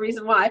guess there's a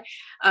reason why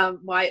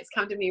it's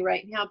come to me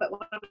right now. But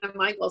one of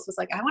my goals was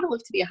like, I want to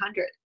live to be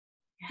 100.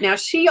 Now,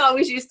 she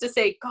always used to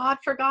say, God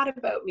forgot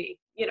about me.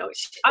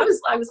 I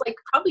was like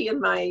probably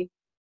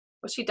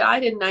she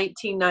died in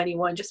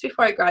 1991, just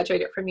before I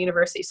graduated from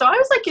university. So I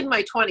was like in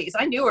my 20s.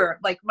 I knew her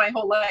like my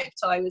whole life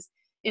till I was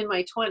in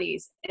my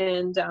 20s.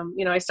 And,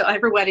 I still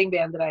have her wedding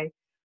band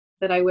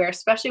that I wear,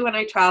 especially when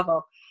I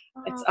travel.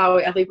 It's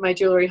always, I leave my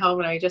jewelry home,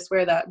 and I just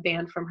wear that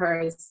band from her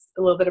as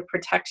a little bit of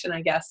protection,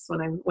 I guess,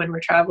 when we're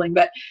traveling.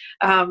 But,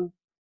 I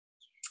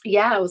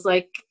was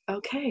like,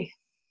 okay,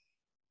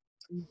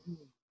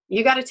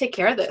 you got to take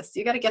care of this.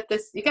 You got to get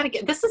this.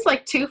 This is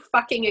like too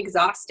fucking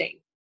exhausting.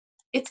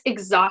 It's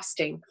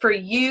exhausting for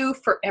you,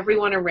 for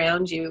everyone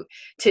around you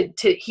to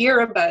hear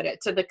about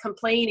it, to the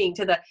complaining,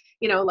 to the,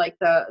 like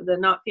the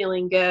not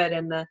feeling good,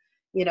 and the,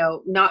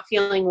 not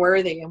feeling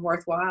worthy and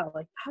worthwhile.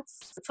 Like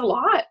it's a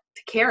lot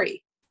to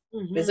carry,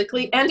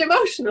 physically and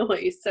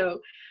emotionally. So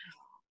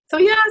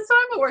I'm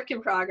a work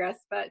in progress,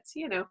 but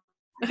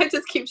I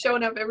just keep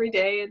showing up every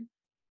day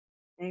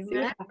and see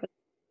what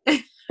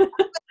happens.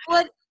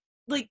 What,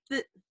 like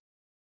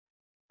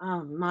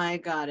oh my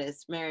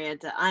goddess,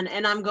 Marietta,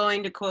 and I'm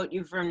going to quote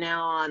you from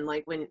now on,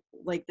 like when,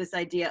 like this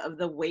idea of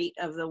the weight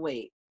of the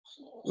weight.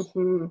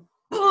 Mm-hmm.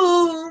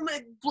 Boom!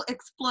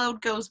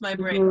 Explode goes my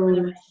brain.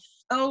 Mm-hmm.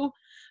 So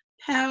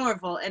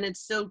powerful, and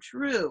it's so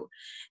true.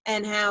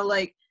 And how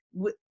like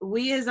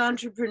we as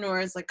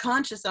entrepreneurs, like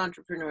conscious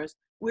entrepreneurs,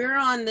 we're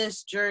on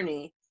this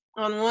journey.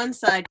 On one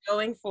side,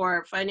 going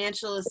for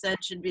financial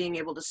ascension, being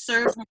able to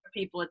serve more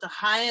people at the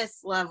highest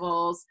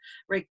levels,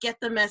 right? Get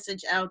the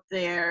message out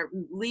there,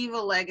 leave a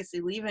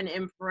legacy, leave an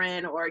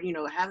imprint, or,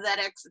 have that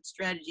exit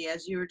strategy,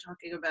 as you were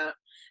talking about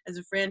as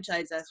a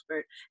franchise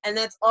expert. And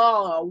that's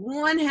all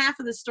one half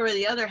of the story.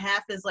 The other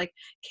half is like,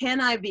 can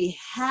I be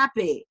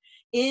happy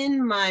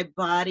in my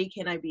body?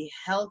 Can I be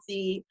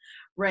healthy?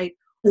 Right?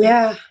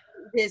 Yeah.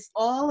 This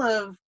all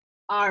of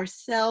our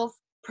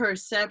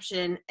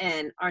self-perception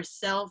and our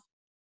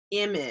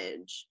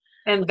self-image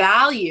and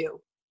value.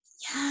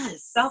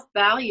 Yes.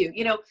 Self-value.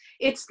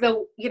 It's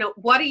the,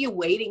 what are you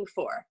waiting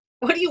for?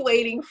 What are you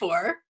waiting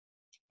for?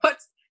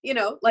 What's,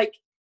 like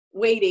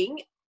waiting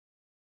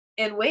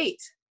and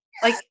wait.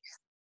 Like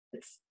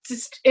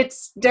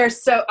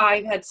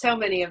I've had so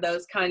many of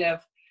those kind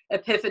of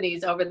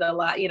epiphanies over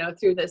the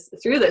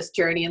through this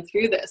journey and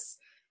through this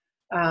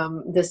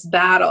this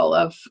battle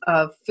of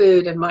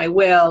food and my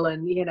will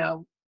and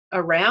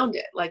around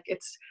it. Like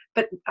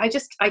but I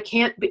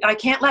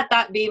can't let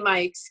that be my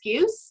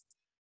excuse.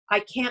 I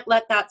can't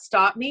let that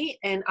stop me,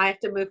 and I have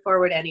to move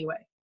forward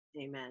anyway.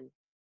 Amen.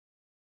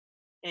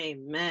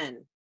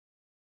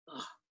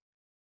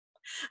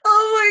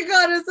 Oh my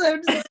goodness,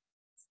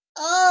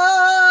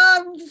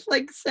 I'm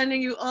like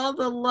sending you all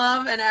the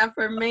love and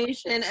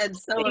affirmation, and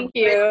so thank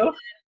you.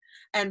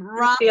 And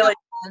rock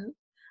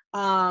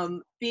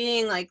on,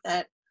 being like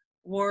that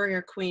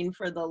warrior queen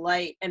for the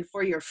light and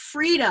for your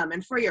freedom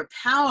and for your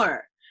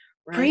power.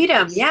 Right?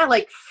 Freedom, yeah,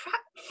 like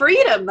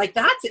freedom, like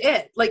that's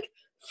it. Like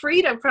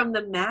freedom from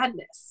the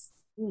madness,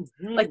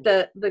 like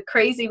the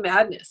crazy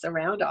madness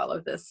around all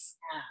of this.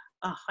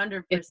 Yeah,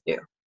 100%.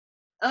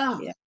 Oh,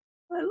 yeah.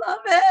 I love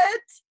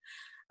it.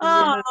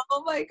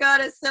 Oh my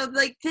God, it's so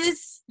like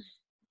this.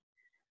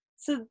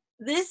 So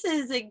this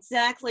is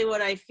exactly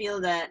what I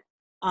feel that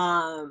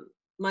my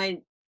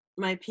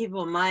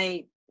people,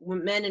 my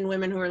men and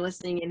women who are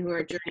listening and who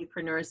are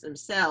journeypreneurs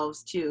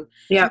themselves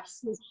Yeah.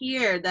 to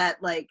hear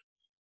that, like,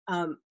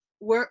 um,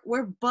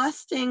 we're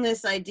busting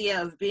this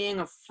idea of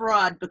being a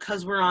fraud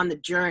because we're on the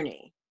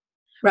journey.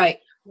 Right.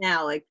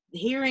 Now, like,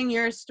 hearing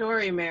your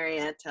story,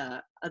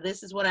 Marietta,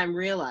 this is what I'm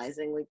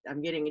realizing. Like,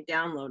 I'm getting a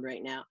download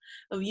right now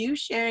of you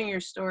sharing your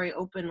story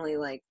openly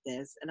like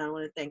this, and I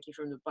want to thank you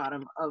from the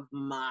bottom of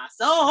my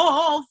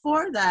soul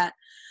for that.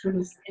 Mm-hmm.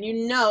 And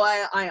you know,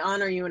 I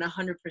honor you in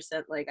 100%.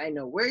 Like, I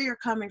know where you're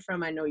coming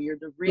from. I know you're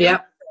the real.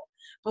 Yeah.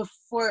 But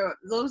for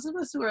those of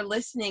us who are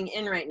listening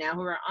in right now,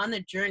 who are on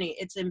the journey,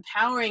 it's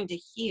empowering to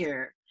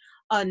hear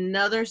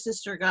another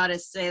sister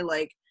goddess say,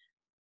 like,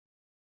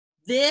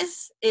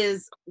 this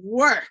is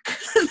work.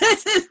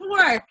 This is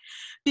work.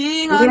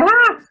 Being on,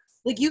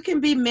 like, you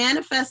can be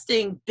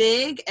manifesting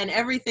big and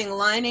everything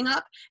lining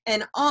up,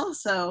 and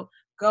also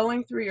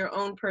going through your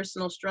own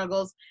personal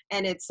struggles.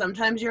 And it's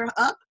sometimes you're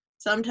up,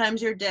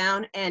 sometimes you're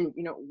down, and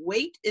you know,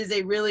 weight is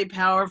a really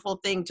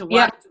powerful thing to watch.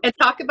 Yeah, and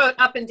talk about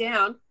up and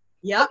down.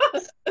 Yep.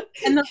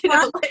 And the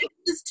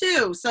is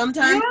too.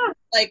 Sometimes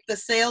like the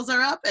sales are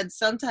up, and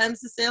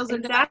sometimes the sales are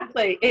down.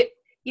 Exactly.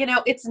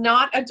 It's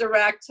not a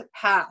direct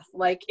path.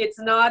 Like, it's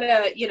not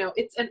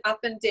it's an up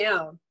and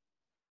down.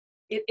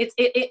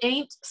 It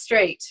ain't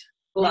straight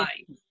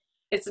line.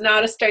 It's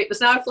not a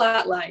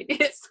flat line.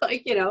 It's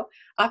like,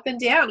 up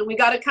and down, and we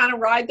got to kind of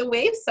ride the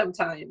wave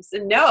sometimes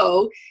and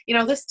know,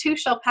 this too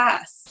shall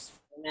pass.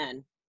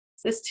 Amen.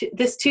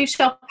 This too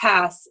shall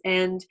pass.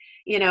 And,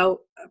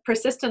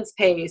 persistence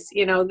pays.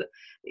 One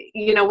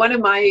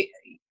of my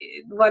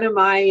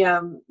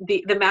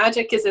the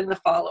magic is in the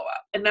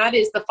follow-up, and that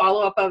is the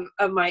follow-up of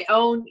my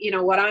own,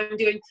 what I'm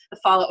doing, the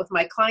follow-up with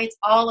my clients.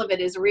 All of it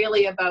is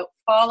really about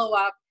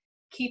follow-up,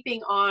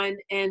 keeping on,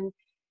 and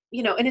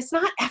and it's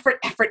not effort.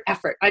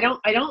 I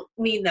don't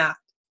mean that.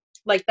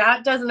 Like,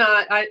 that does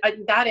not,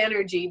 that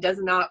energy does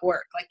not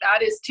work. Like,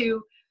 that is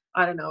too,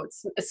 I don't know, it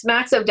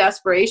smacks of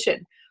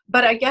desperation.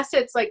 But I guess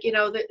it's like,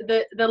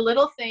 the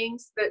little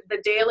things,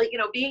 the daily,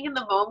 being in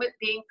the moment,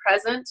 being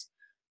present,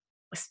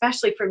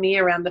 especially for me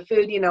around the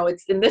food,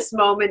 it's in this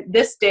moment,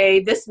 this day,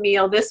 this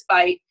meal, this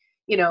bite,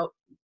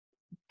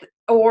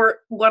 or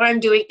what I'm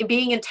doing,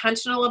 being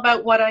intentional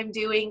about what I'm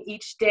doing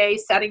each day,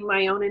 setting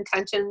my own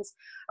intentions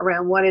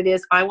around what it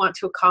is I want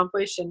to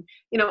accomplish. And,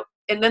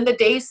 and then the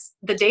days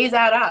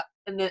add up,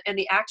 and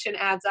the action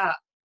adds up.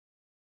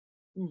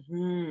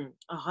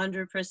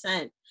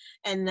 100%.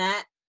 And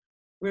that,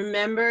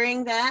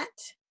 remembering that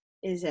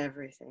is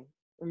everything.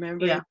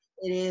 Remembering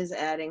it is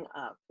adding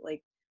up.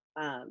 Like,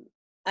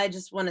 I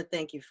just want to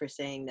thank you for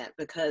saying that,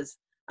 because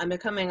I'm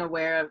becoming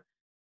aware of,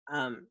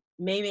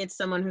 maybe it's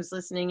someone who's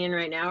listening in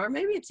right now, or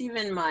maybe it's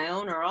even my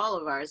own or all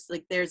of ours.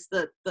 Like, there's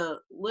the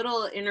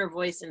little inner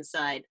voice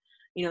inside,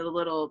 the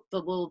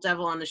little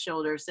devil on the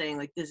shoulder saying,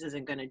 like, this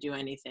isn't going to do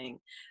anything.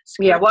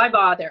 Why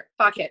bother?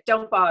 Fuck it.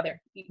 Don't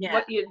bother.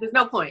 There's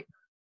no point.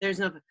 There's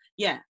no,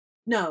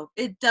 no,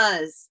 it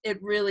does. It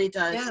really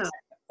does. Yeah.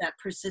 That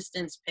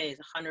persistence pays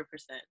 100%.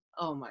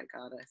 Oh my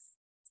goddess.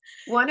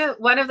 One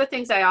of the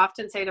things I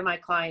often say to my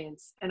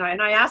clients, and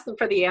I ask them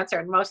for the answer,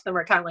 and most of them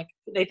are kind of like,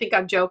 they think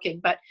I'm joking,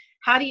 but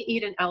how do you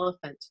eat an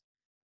elephant?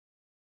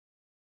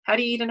 How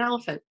do you eat an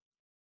elephant?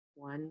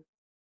 One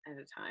at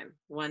a time.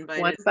 One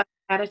bite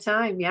at a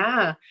time.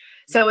 Yeah.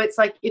 So it's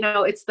like,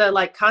 it's the,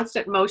 like,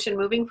 constant motion,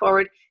 moving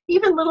forward,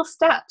 even little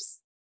steps.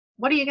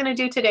 What are you going to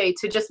do today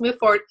to just move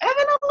forward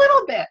even a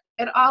little bit?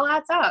 It all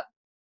adds up.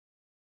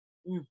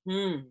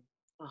 100%.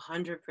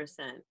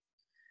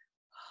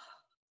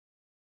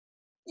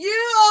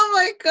 Oh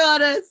my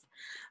goddess.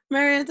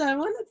 Marietta, I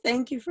want to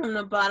thank you from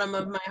the bottom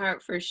of my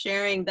heart for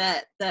sharing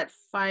that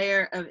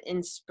fire of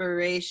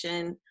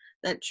inspiration,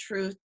 that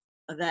truth,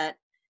 that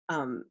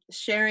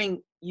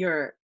sharing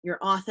your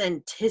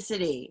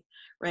authenticity,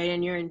 right,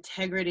 and your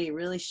integrity,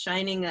 really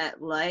shining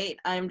that light.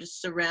 I'm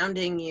just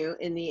surrounding you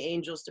in the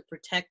angels to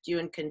protect you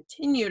and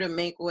continue to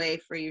make way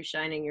for you,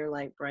 shining your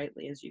light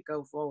brightly as you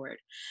go forward.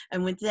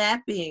 And with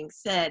that being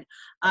said,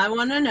 I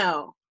want to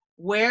know,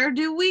 where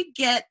do we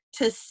get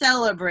to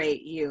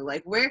celebrate you?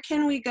 Like, where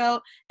can we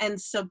go and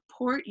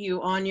support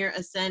you on your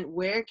ascent?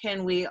 Where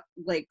can we,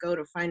 like, go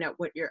to find out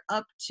what you're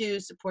up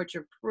to, support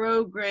your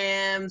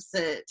programs,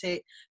 to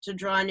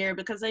draw near?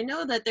 Because I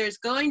know that there's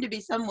going to be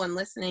someone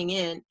listening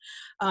in,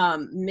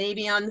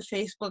 maybe on the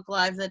Facebook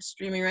Live that's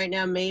streaming right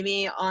now,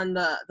 maybe on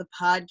the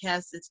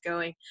podcast that's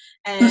going,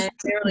 and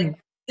they're like,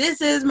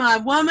 this is my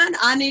woman.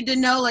 I need to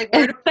know, like,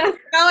 where to go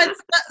and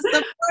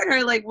support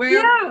her. Like,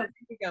 where do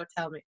you go?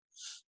 Tell me.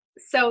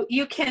 So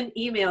you can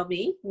email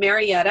me,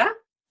 Marietta,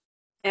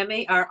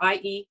 Marietta,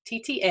 at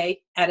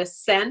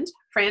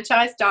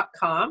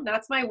ascendfranchise.com.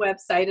 That's my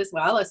website as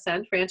well,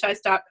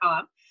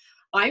 ascendfranchise.com.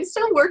 I'm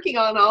still working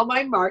on all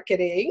my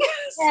marketing.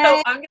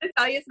 So I'm going to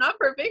tell you, it's not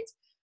perfect.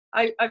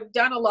 I've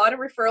done a lot of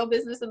referral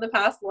business in the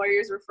past.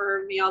 Lawyers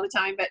refer me all the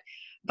time,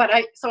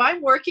 so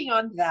I'm working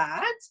on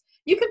that.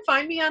 You can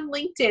find me on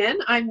LinkedIn.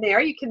 I'm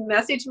there. You can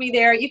message me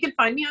there. You can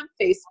find me on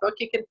Facebook.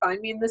 You can find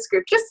me in this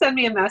group. Just send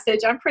me a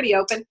message. I'm pretty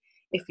open.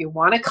 If you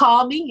want to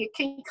call me, you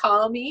can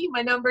call me.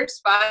 My number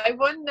is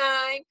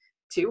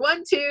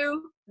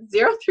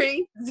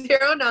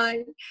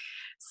 519-212-0309.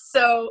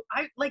 So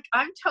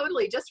I'm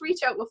totally, just reach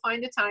out. We'll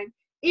find a time.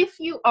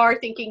 If you are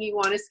thinking you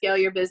want to scale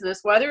your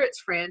business, whether it's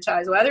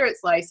franchise, whether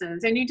it's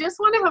license, and you just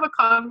want to have a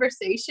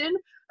conversation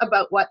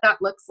about what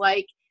that looks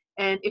like,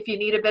 and if you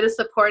need a bit of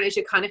support as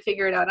you kind of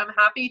figure it out, I'm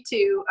happy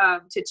to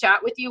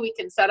chat with you. We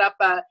can set up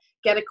a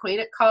get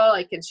acquainted call.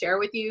 I can share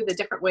with you the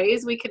different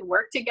ways we can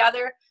work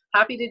together.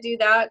 Happy to do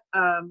that.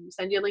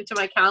 Send you a link to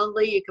my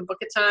Calendly. You can book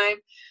a time.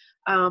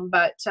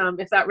 But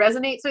if that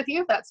resonates with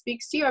you, if that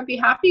speaks to you, I'd be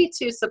happy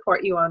to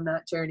support you on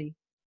that journey.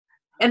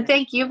 And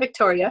thank you,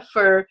 Victoria,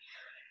 for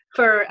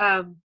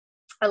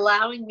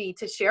allowing me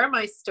to share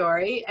my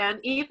story. And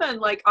even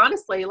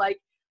honestly,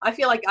 I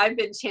feel like I've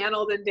been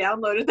channeled and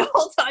downloaded the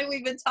whole time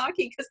we've been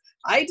talking, because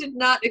I did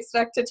not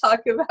expect to talk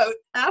about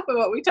half of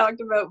what we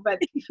talked about, but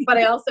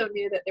I also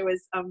knew that there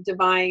was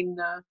divine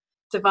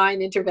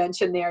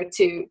intervention there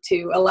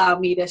to allow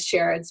me to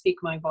share and speak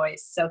my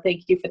voice. So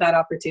thank you for that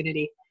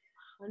opportunity.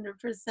 100%.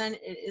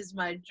 It is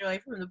my joy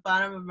from the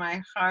bottom of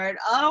my heart.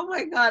 Oh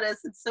my goddess,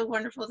 it's so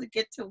wonderful to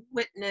get to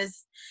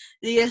witness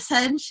the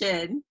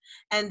ascension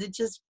and to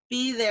just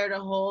be there to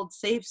hold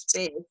safe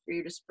space for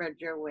you to spread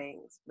your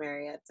wings,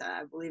 Marietta.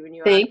 I believe in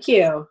you. Thank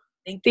you.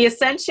 The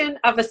ascension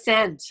of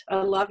ascent.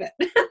 I love it.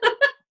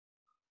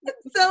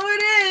 So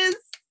it is.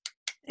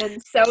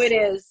 And so it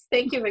is.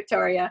 Thank you,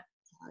 Victoria.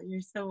 Oh, you're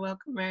so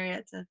welcome,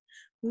 Marietta.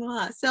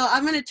 So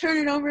I'm going to turn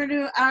it over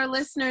to our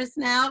listeners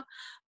now.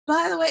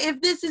 By the way,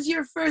 if this is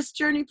your first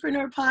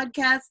Journeypreneur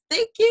podcast,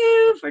 thank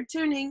you for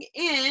tuning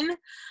in.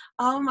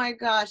 Oh my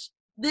gosh,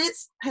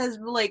 this has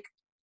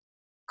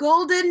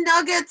golden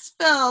nuggets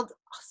filled.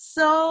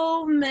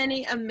 So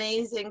many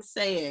amazing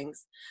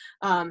sayings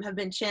have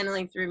been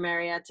channeling through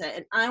Marietta,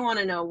 and I want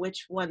to know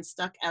which one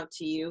stuck out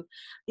to you.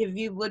 If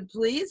you would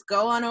please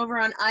go on over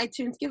on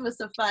iTunes, give us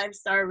a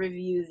 5-star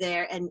review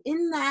there, and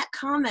in that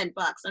comment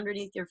box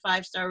underneath your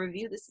 5-star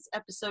review, this is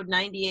episode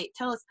 98,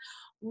 tell us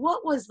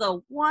what was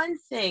the one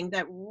thing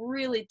that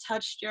really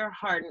touched your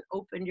heart and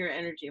opened your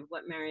energy of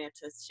what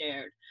Marietta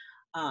shared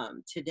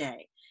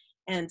today.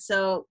 And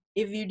so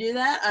if you do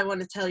that, I want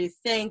to tell you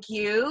thank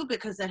you,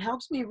 because that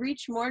helps me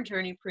reach more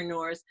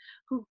journeypreneurs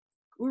who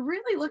we're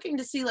really looking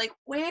to see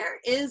where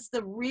is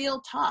the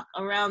real talk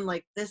around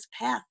this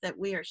path that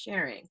we are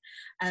sharing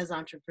as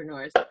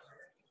entrepreneurs.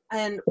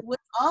 And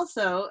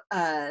also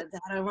that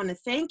I want to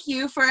thank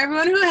you for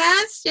everyone who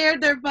has shared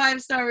their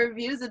 5-star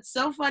reviews. It's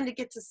so fun to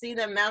get to see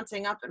them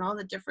mounting up and all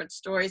the different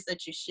stories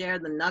that you share,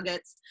 the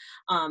nuggets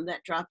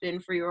that drop in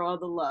for you, all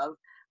the love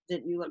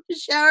that you love to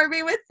shower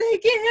me with.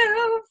 Thank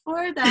you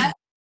for that.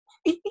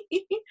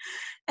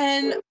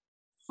 And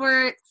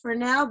for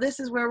now, this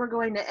is where we're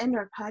going to end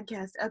our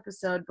podcast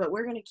episode, but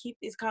we're going to keep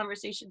these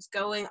conversations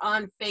going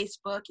on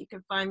Facebook. You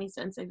can find me,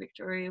 Sensei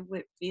Victoria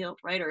Whitfield,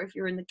 right? Or if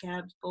you're in the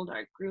CABS Bold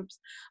Heart groups,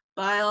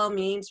 by all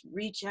means,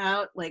 reach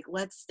out.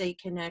 Let's stay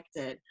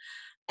connected.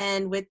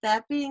 And with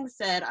that being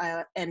said,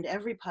 I end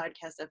every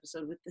podcast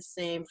episode with the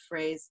same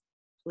phrase,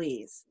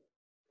 please.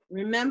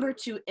 Remember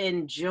to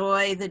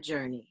enjoy the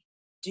journey.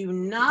 Do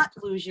not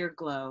lose your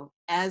glow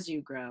as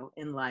you grow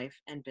in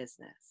life and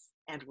business.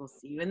 And we'll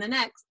see you in the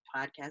next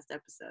podcast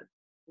episode.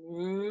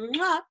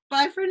 Mwah!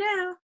 Bye for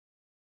now.